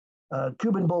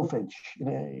Cuban bullfinch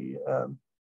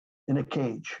in a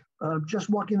cage. Just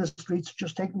walking the streets,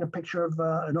 just taking a picture of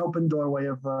an open doorway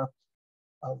of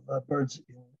birds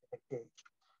in a cage.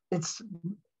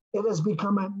 It has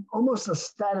become almost a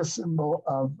status symbol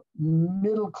of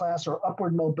middle class or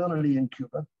upward mobility in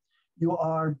Cuba. You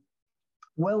are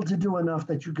well-to-do enough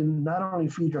that you can not only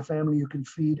feed your family, you can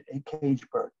feed a cage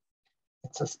bird.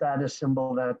 It's a status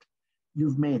symbol that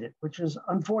you've made it, which is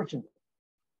unfortunate.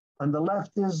 On the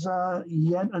left is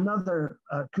yet another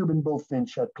Cuban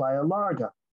bullfinch at Playa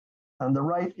Larga. On the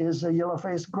right is a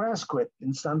yellow-faced grassquit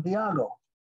in Santiago.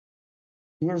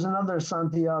 Here's another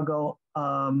Santiago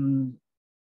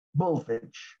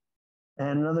bullfinch,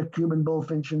 and another Cuban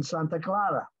bullfinch in Santa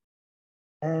Clara.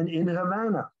 And in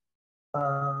Havana,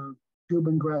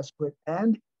 Cuban grassquit,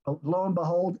 and lo and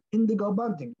behold, indigo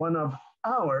bunting, one of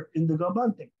our indigo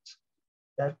buntings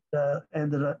that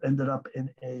ended up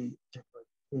in a particular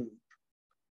cage.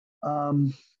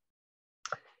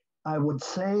 I would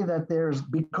say that there's,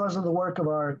 because of the work of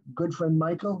our good friend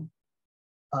Michael,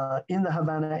 in the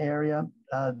Havana area,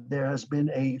 there has been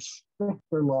a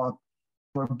stricter law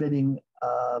forbidding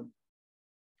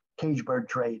cage bird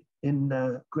trade in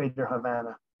Greater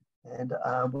Havana. And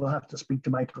we'll have to speak to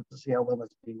Michael to see how well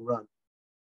it's being run.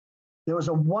 There was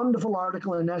a wonderful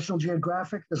article in National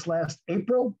Geographic this last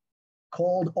April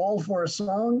called All for a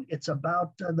Song. It's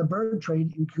about the bird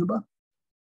trade in Cuba.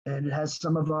 And it has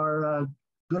some of our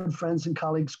good friends and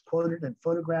colleagues quoted and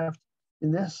photographed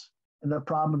in this, and the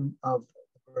problem of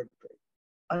the bird trade.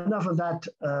 Enough of that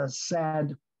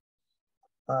sad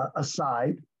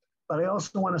aside, but I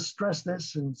also want to stress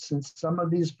this, and since some of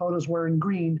these photos were in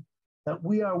green, that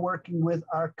we are working with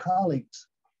our colleagues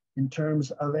in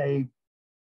terms of a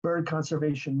bird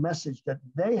conservation message that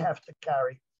they have to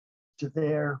carry to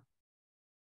their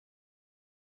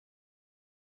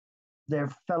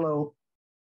fellow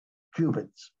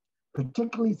Cubans,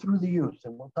 particularly through the youth,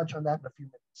 and we'll touch on that in a few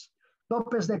minutes.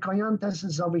 Topes de Coyantes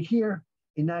is over here,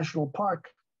 a national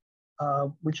park,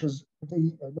 which is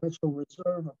the national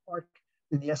reserve, a park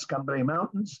in the Escambray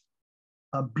Mountains,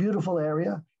 a beautiful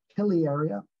area, hilly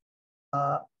area.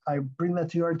 I bring that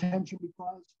to your attention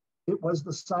because it was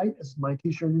the site, as my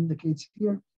t-shirt indicates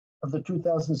here, of the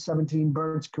 2017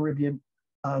 Birds Caribbean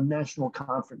National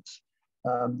Conference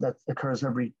that occurs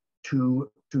every two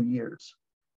years.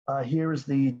 Here is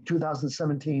the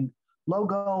 2017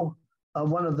 logo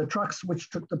of one of the trucks which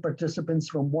took the participants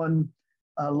from one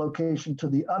location to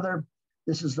the other.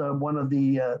 This is one of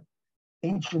the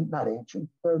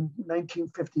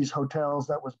 1950s hotels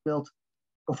that was built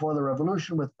before the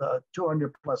revolution with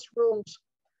 200 plus rooms,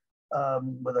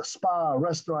 with a spa, a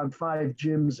restaurant, 5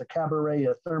 gyms, a cabaret,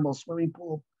 a thermal swimming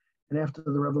pool. And after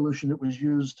the revolution, it was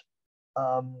used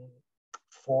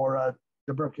for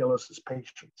tuberculosis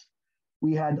patients.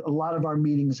 We had a lot of our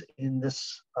meetings in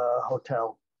this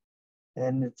hotel,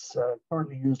 and it's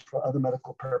currently used for other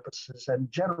medical purposes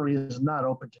and generally is not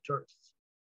open to tourists.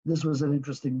 This was an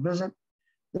interesting visit.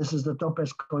 This is the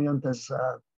Topes Coyantes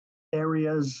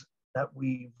areas that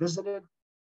we visited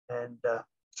and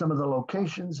some of the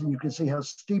locations, and you can see how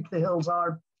steep the hills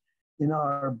are in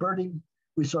our birding.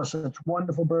 We saw such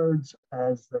wonderful birds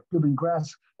as the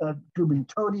Cuban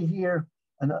tody here,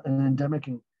 an endemic,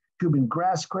 and Cuban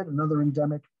grass quit, another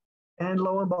endemic. And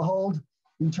lo and behold,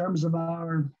 in terms of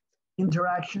our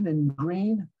interaction in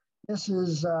green, this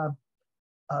is the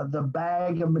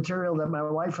bag of material that my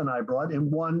wife and I brought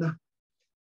in one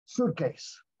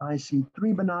suitcase. I see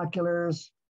 3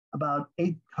 binoculars, about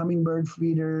 8 hummingbird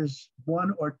feeders,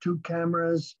 1 or 2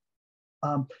 cameras.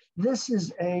 This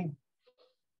is a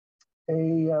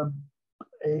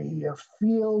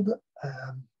field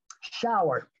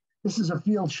shower. This is a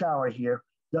field shower here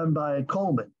done by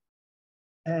Coleman.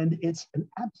 And it's an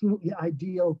absolutely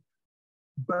ideal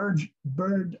bird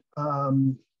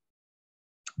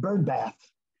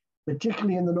bath,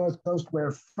 particularly in the North Coast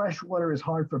where fresh water is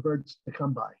hard for birds to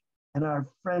come by. And our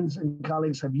friends and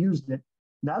colleagues have used it,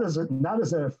 not as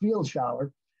a field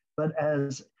shower, but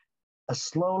as a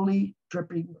slowly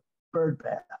dripping bird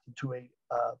bath into a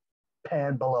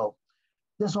pan below.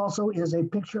 This also is a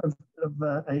picture of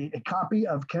a copy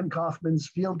of Ken Kaufman's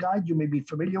field guide. You may be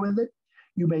familiar with it.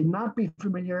 You may not be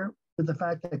familiar with the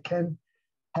fact that Ken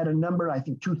had a number, I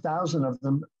think 2,000 of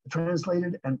them,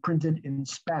 translated and printed in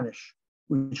Spanish,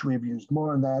 which we've used.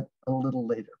 More on that a little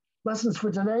later. Lessons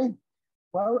for today?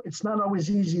 Well, it's not always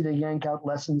easy to yank out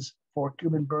lessons for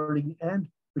Cuban birding and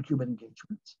for Cuban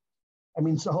engagements. I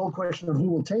mean, it's the whole question of who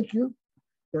will take you.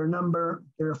 There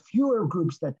are fewer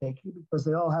groups that take you because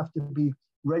they all have to be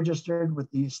registered with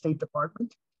the State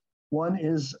Department. One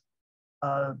is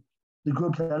the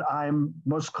group that I'm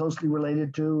most closely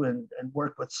related to and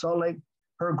work with, Sole,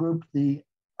 her group, the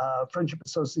Friendship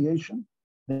Association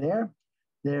there.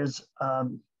 There's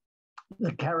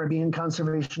the Caribbean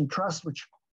Conservation Trust, which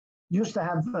used to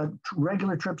have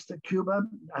regular trips to Cuba.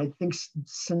 I think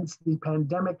since the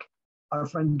pandemic, our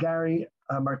friend Gary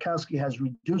Markowski has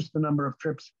reduced the number of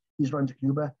trips he's run to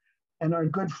Cuba. And our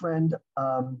good friend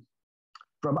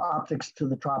from Optics to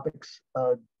the Tropics,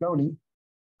 Joni,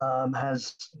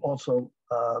 has also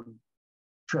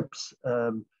trips,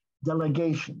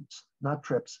 delegations, not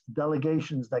trips,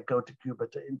 delegations that go to Cuba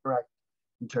to interact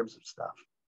in terms of stuff.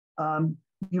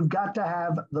 You've got to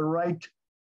have the right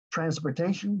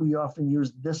transportation. We often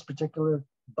use this particular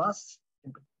bus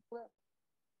in particular.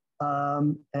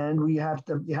 And you have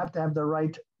to have the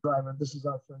right driver. This is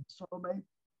our friend Sobe.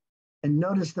 And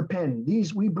notice the pin.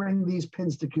 We bring these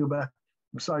pins to Cuba.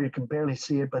 I'm sorry you can barely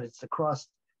see it, but it's the cross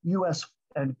US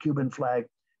and Cuban flag,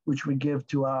 which we give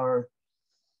to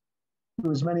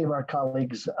as many of our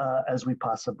colleagues as we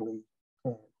possibly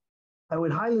can. I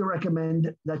would highly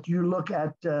recommend that you look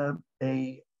at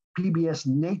a PBS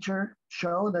Nature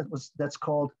show that's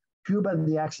called Cuba,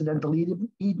 the Accidental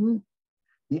Eden.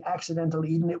 The Accidental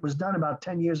Eden, it was done about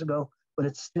 10 years ago, but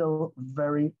it's still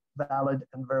very valid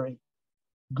and very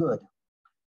good.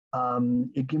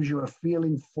 It gives you a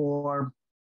feeling for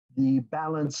the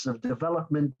balance of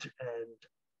development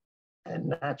and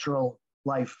natural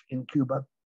life in Cuba,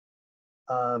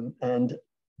 and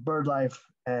bird life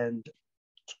and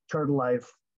turtle life,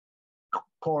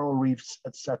 coral reefs,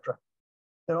 etc.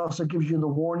 It also gives you the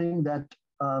warning that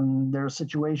there are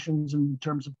situations in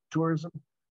terms of tourism.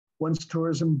 Once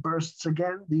tourism bursts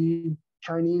again, the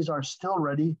Chinese are still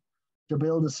ready to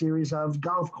build a series of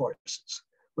golf courses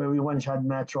where we once had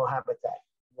natural habitat.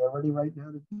 They're ready right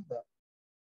now to do that.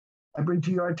 I bring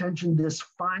to your attention this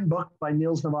fine book by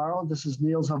Niels Navarro. This is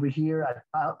Niels over here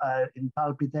in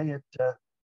Palpite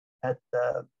at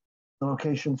the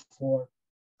location for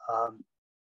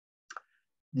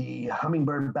the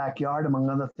Hummingbird Backyard, among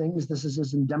other things. This is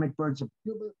his Endemic Birds of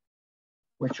Cuba,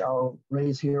 which I'll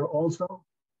raise here also.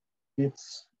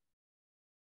 It's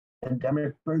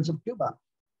Endemic Birds of Cuba.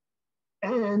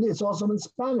 And it's also in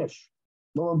Spanish,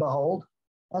 lo and behold.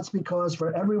 That's because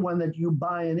for everyone that you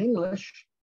buy in English,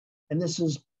 and this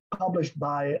is published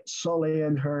by Sole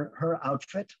and her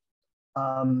outfit,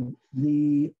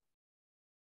 the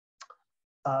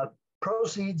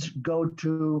proceeds go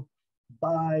to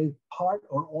buy part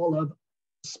or all of the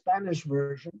Spanish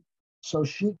version, so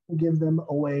she can give them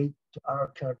away to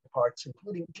our counterparts,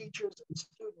 including teachers and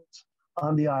students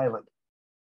on the island.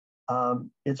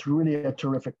 It's really a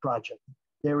terrific project.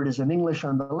 There it is in English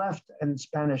on the left and in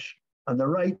Spanish on the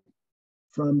right,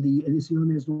 from the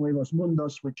Ediciones Nuevos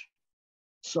Mundos, which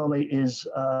Sole is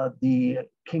the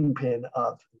kingpin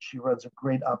of. She runs a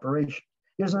great operation.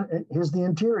 Here's the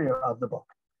interior of the book.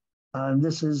 And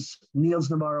this is Niels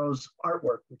Navarro's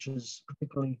artwork, which is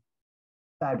particularly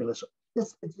fabulous.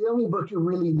 It's the only book you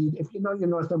really need. If you know your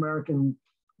North American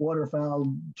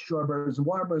waterfowl, shorebirds, and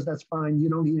warbirds, that's fine. You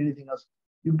don't need anything else.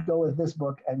 You can go with this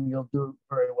book and you'll do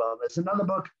very well. There's another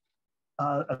book,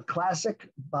 a classic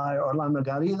by Orlando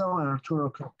Garrido and Arturo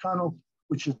Corcano,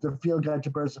 which is the Field Guide to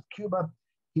Birds of Cuba,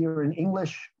 here in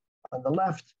English on the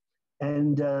left,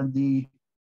 and the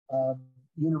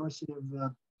University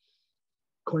of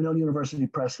Cornell University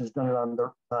Press has done it on the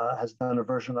has done a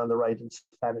version on the right in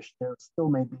Spanish. There still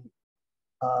may be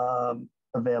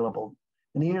available.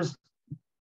 And here's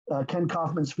Ken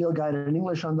Kaufman's Field Guide in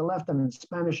English on the left and in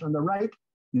Spanish on the right.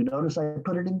 You notice I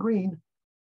put it in green.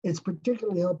 It's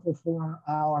particularly helpful for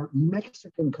our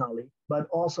Mexican colleague, but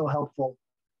also helpful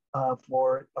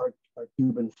for our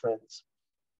Cuban friends.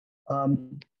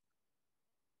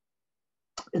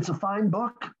 It's a fine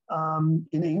book.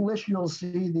 In English, you'll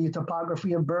see the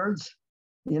topography of birds,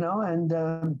 and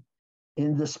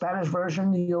in the Spanish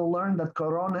version, you'll learn that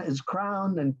corona is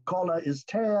crown and cola is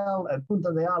tail and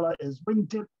punta de ala is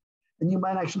wingtip. And you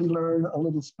might actually learn a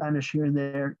little Spanish here and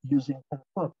there using a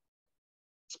book.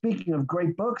 Speaking of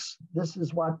great books, this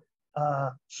is what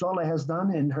Sole has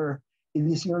done in her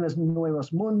Ediciones Nuevos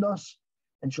Mundos,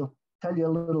 and she'll tell you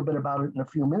a little bit about it in a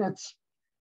few minutes.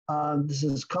 This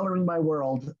is Coloring My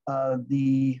World,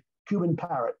 the Cuban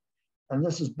parrot. And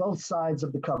this is both sides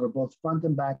of the cover, both front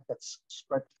and back, that's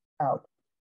stretched out.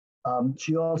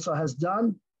 She also has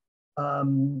done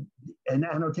an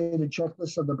annotated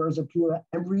checklist of the birds of Cuba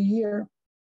every year.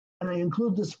 And I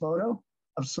include this photo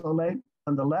of Soleil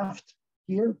on the left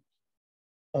here,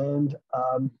 and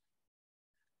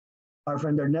our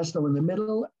friend Ernesto in the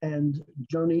middle, and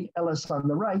Joni Ellis on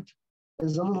the right.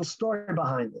 There's a little story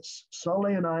behind this.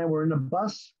 Soleil and I were in a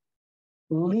bus,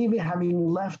 having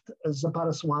left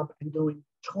Zapata Swamp and going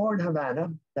toward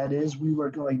Havana. That is, we were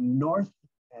going north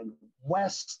and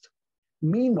west.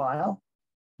 Meanwhile,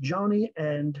 Joni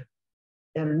and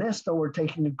Ernesto were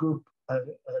taking a group,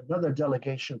 another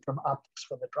delegation from Optics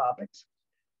for the Tropics,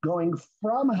 going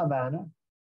from Havana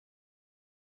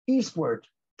eastward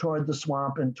toward the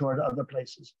swamp and toward other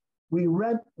places. We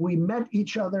met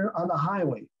each other on the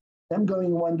highway, them going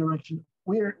in one direction,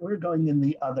 we're going in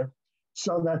the other,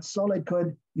 so that Soleil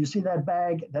could, you see that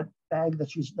plastic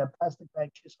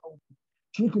bag she's holding,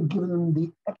 she could give them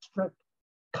the extra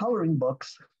coloring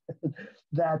books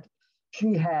that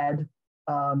she had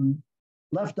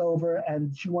left over,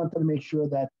 and she wanted to make sure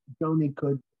that Joni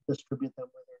could distribute them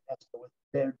with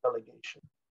their delegation.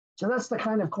 So that's the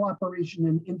kind of cooperation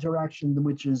and interaction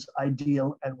which is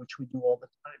ideal and which we do all the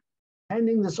time.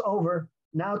 Handing this over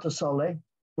now to Soleil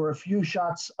for a few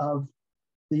shots of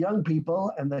the young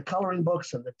people and the coloring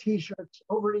books and the t-shirts.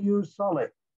 Over to you, Soleil.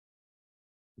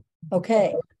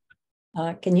 Okay.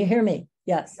 Can you hear me?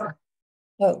 Yes. Yeah.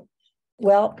 Oh,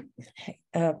 well,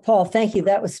 Paul, thank you.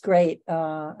 That was great.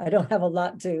 I don't have a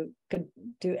lot to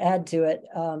add to it,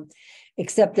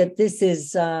 except that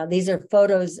these are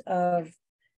photos of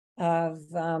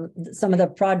some of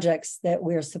the projects that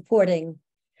we're supporting.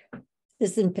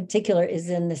 This in particular is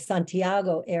in the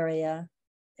Santiago area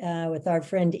with our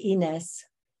friend Ines.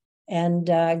 And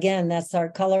again, that's our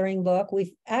coloring book.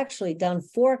 We've actually done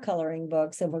 4 coloring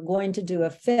books, and we're going to do a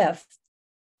 5th,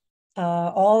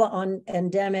 all on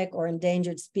endemic or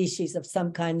endangered species of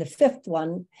some kind. The 5th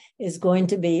one is going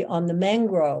to be on the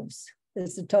mangroves.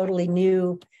 It's a totally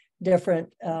new, different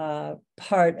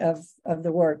part of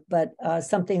the work, but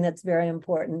something that's very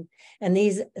important. And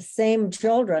these same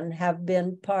children have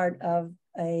been part of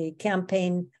a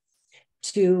campaign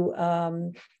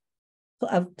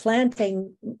of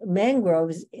planting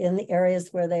mangroves in the areas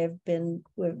where they've been,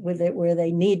 where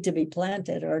they need to be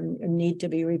planted or need to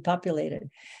be repopulated.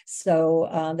 So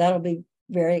that'll be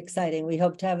very exciting. We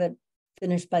hope to have it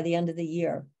finished by the end of the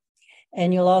year.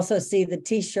 And you'll also see the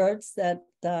t-shirts that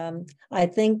I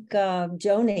think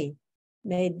Joni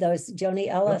made those. Joni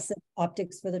Ellis at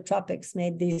Optics for the Tropics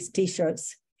made these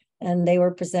t-shirts, and they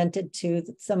were presented to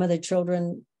some of the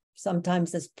children,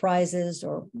 sometimes as prizes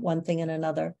or one thing and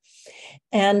another.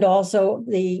 And also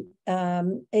the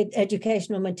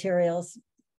educational materials,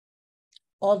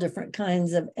 all different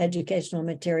kinds of educational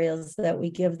materials that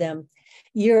we give them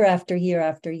year after year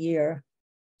after year,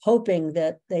 hoping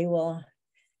that they will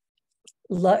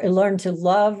learn to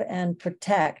love and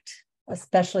protect,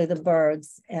 especially the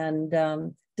birds,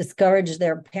 and discourage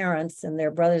their parents and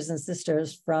their brothers and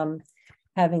sisters from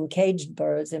having caged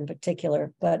birds in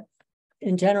particular, but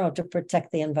in general to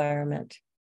protect the environment.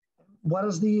 What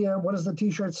does the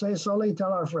t-shirt say, Soleil?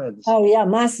 Tell our friends. Oh yeah,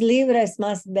 más libres,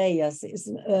 más bellas.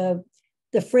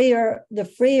 The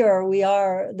freer we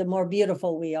are, the more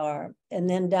beautiful we are. And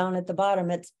then down at the bottom,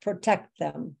 it's protect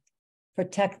them,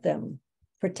 protect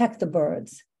the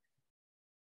birds.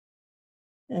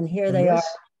 And here they are.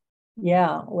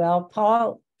 Yeah, well,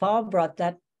 Paul brought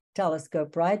that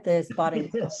telescope, right? The spotting.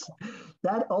 Yes,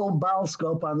 that old bowl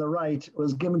scope on the right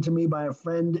was given to me by a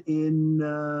friend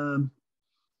in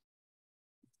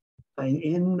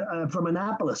from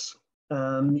Annapolis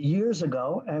years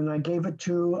ago, and I gave it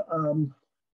to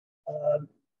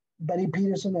Betty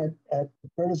Peterson at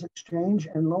Birders Exchange,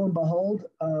 and lo and behold,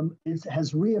 it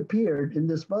has reappeared in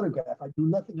this photograph. I do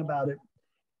nothing about it.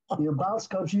 Your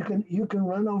Boscopes, you can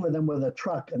run over them with a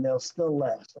truck and they'll still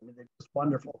last. I mean, they're just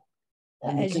wonderful.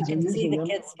 And as you can see, the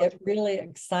kids get really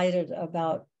excited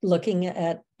about looking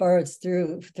at birds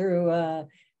through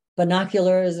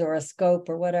binoculars or a scope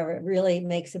or whatever. It really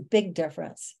makes a big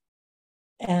difference.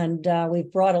 And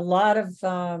we've brought a lot of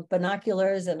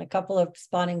binoculars and a couple of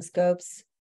spotting scopes,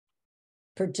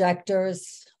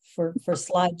 projectors for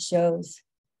slideshows.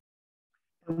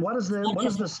 And what is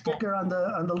the sticker on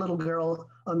the little girl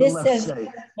on the left says, say?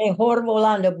 Mejor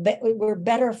volando. We're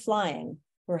better flying.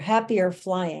 We're happier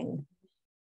flying.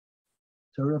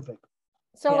 Terrific.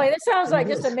 So this sounds like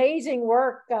just amazing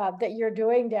work that you're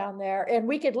doing down there. And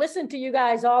we could listen to you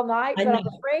guys all night, but I'm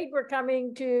afraid we're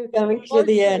coming to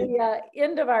the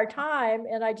end of our time.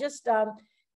 And I just,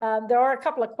 there are a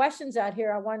couple of questions out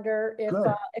here. I wonder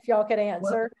if y'all could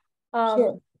answer.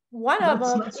 Sure. One of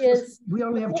them is... We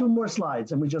only have 2 more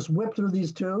slides, and we just whip through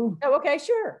these 2. Oh, okay,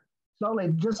 sure. So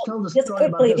just tell the just story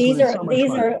quickly,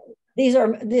 about this.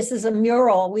 This is a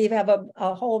mural. We have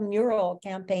a whole mural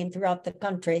campaign throughout the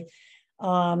country.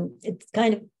 It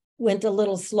kind of went a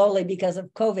little slowly because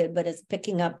of COVID, but it's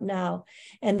picking up now.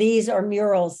 And these are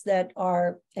murals that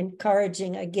are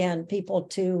encouraging, again, people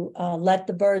to let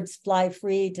the birds fly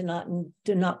free, to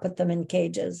not put them in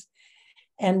cages.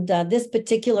 And this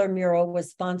particular mural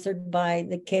was sponsored by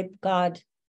the Cape Cod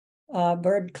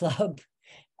Bird Club.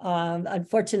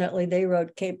 Unfortunately, they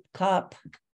wrote Cape Cop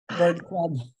Bird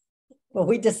Club, but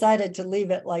we decided to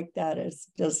leave it like that. It's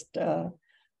just,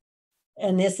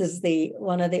 and this is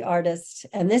one of the artists.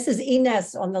 And this is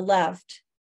Ines on the left,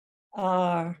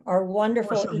 our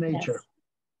wonderful Ines,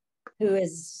 who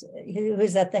is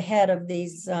at the head of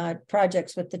these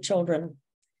projects with the children.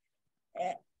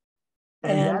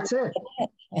 And that's it.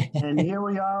 And here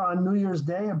we are on New Year's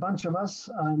Day, a bunch of us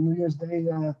on New Year's Day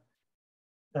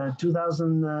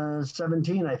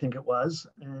 2017, I think it was,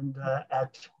 and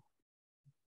at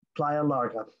Playa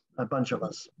Larga, a bunch of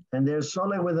us. And there's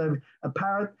Sole with a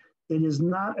parrot. It is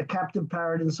not a captive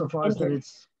parrot insofar as that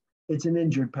it's an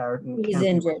injured parrot. He's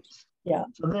injured, yeah.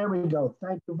 So there we go.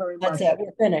 Thank you very much. That's it,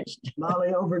 we're finished.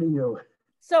 Molly, over to you.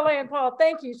 Sole and Paul,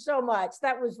 thank you so much.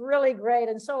 That was really great.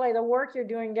 And Sole, the work you're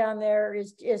doing down there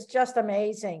is just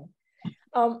amazing.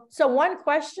 So one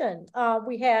question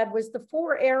we had was the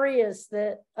 4 areas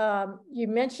that you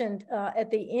mentioned at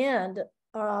the end.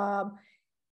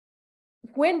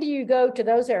 When do you go to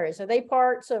those areas? Are they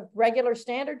parts of regular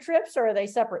standard trips or are they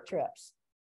separate trips?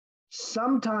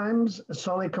 Sometimes,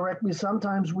 Sole, correct me,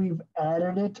 sometimes we've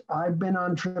added it. I've been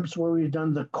on trips where we've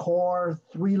done the core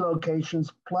 3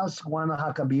 locations plus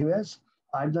Guanacabives.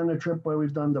 I've done a trip where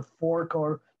we've done the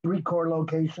 3 core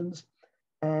locations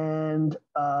and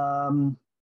the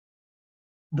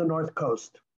North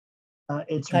Coast.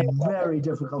 It's very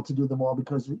difficult to do them all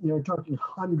because you're talking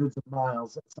hundreds of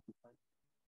miles at some point.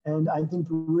 And I think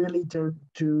really to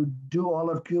do all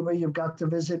of Cuba, you've got to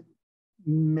visit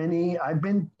many. I've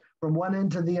been from one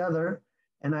end to the other,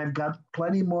 and I've got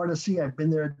plenty more to see. I've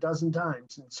been there a dozen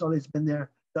times, and Sole's been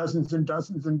there dozens and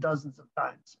dozens and dozens of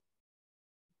times.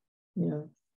 Yeah.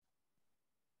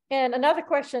 And another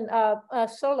question,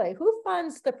 Sole, who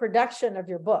funds the production of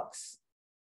your books?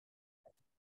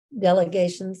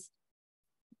 Delegations,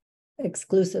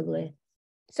 exclusively.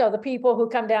 So the people who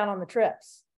come down on the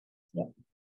trips? Yep.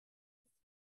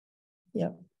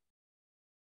 Yep.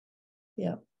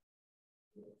 Yep.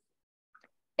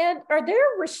 And are there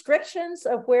restrictions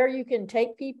of where you can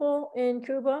take people in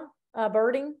Cuba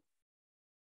birding?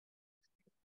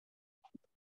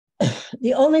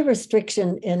 The only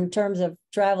restriction in terms of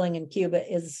traveling in Cuba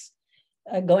is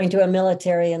going to a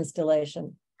military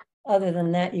installation. Other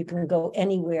than that, you can go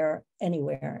anywhere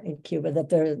in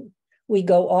Cuba. We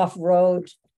go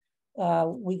off-road.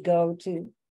 You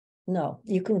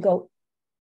can go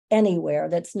anywhere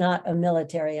that's not a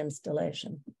military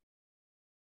installation.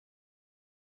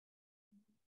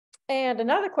 And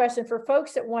another question for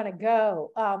folks that want to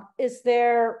go, is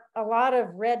there a lot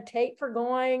of red tape for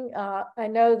going? I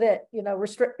know that,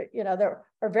 there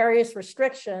are various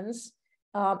restrictions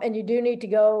and you do need to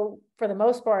go for the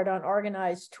most part on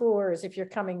organized tours if you're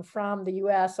coming from the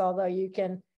US, although you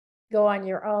can go on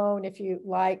your own if you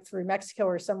like through Mexico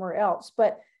or somewhere else.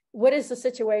 But what is the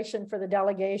situation for the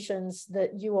delegations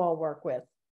that you all work with?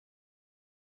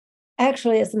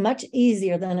 Actually, it's much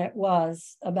easier than it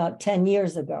was about 10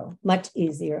 years ago, much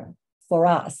easier for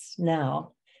us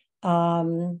now.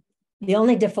 The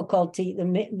only difficulty,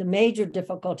 the major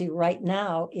difficulty right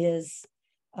now is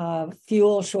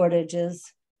fuel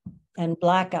shortages and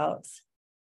blackouts,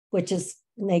 which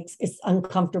makes it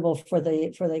uncomfortable for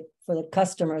the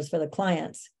customers, for the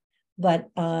clients. But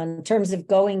in terms of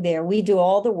going there, we do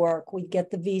all the work. We get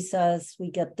the visas.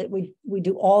 We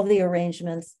do all the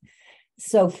arrangements.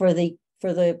 So for the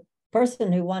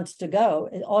person who wants to go,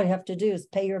 all you have to do is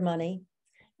pay your money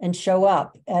and show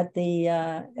up at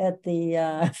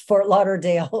the Fort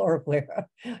Lauderdale or where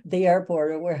the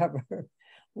airport or wherever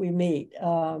we meet.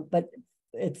 But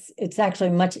it's actually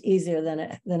much easier than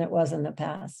it was in the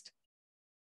past.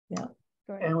 Yeah.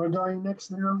 And we're going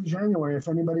next in early January. If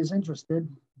anybody's interested,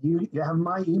 you have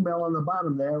my email on the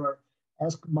bottom there, or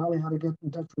ask Molly how to get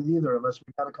in touch with either of us.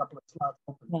 We got a couple of slots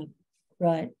open.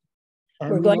 Right.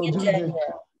 And we're going in January,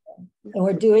 and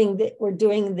we're doing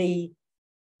the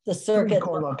circuit. 3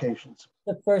 core locations.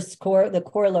 The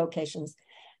core locations.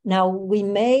 Now we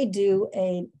may do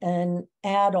an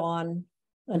add-on,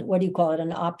 what do you call it?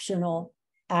 An optional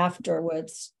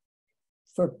afterwards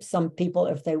for some people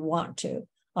if they want to.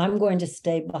 I'm going to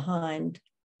stay behind,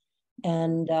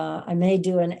 and I may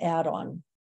do an add-on.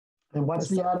 And what's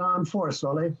the add-on for,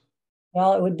 Sole?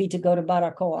 Well, it would be to go to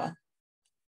Baracoa.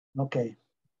 Okay.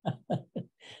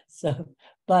 So,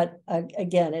 but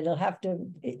again,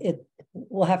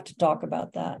 we'll have to talk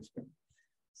about that.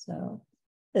 So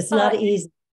it's not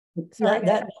easy. It's not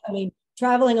that, I mean,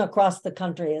 traveling across the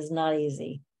country is not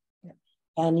easy.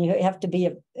 And you have to be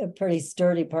a pretty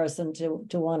sturdy person to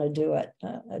want to do it.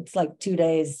 It's like 2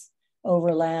 days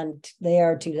overland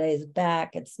there, 2 days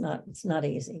back. It's not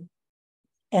easy.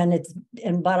 And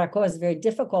Baracoa is very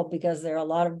difficult because there are a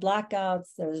lot of blackouts.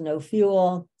 There's no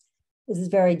fuel. This is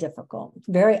very difficult. It's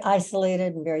very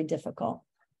isolated and very difficult.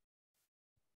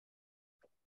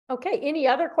 Okay, any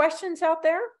other questions out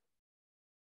there?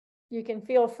 You can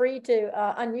feel free to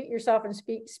unmute yourself and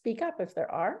speak up if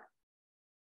there are.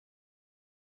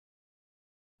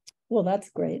 Well, that's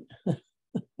great.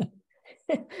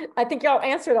 I think y'all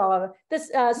answered all of it.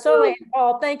 This Sole and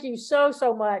Paul, thank you so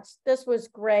much. This was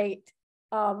great.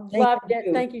 Loved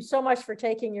it. Thank you so much for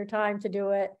taking your time to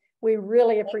do it. We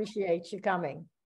really appreciate you coming.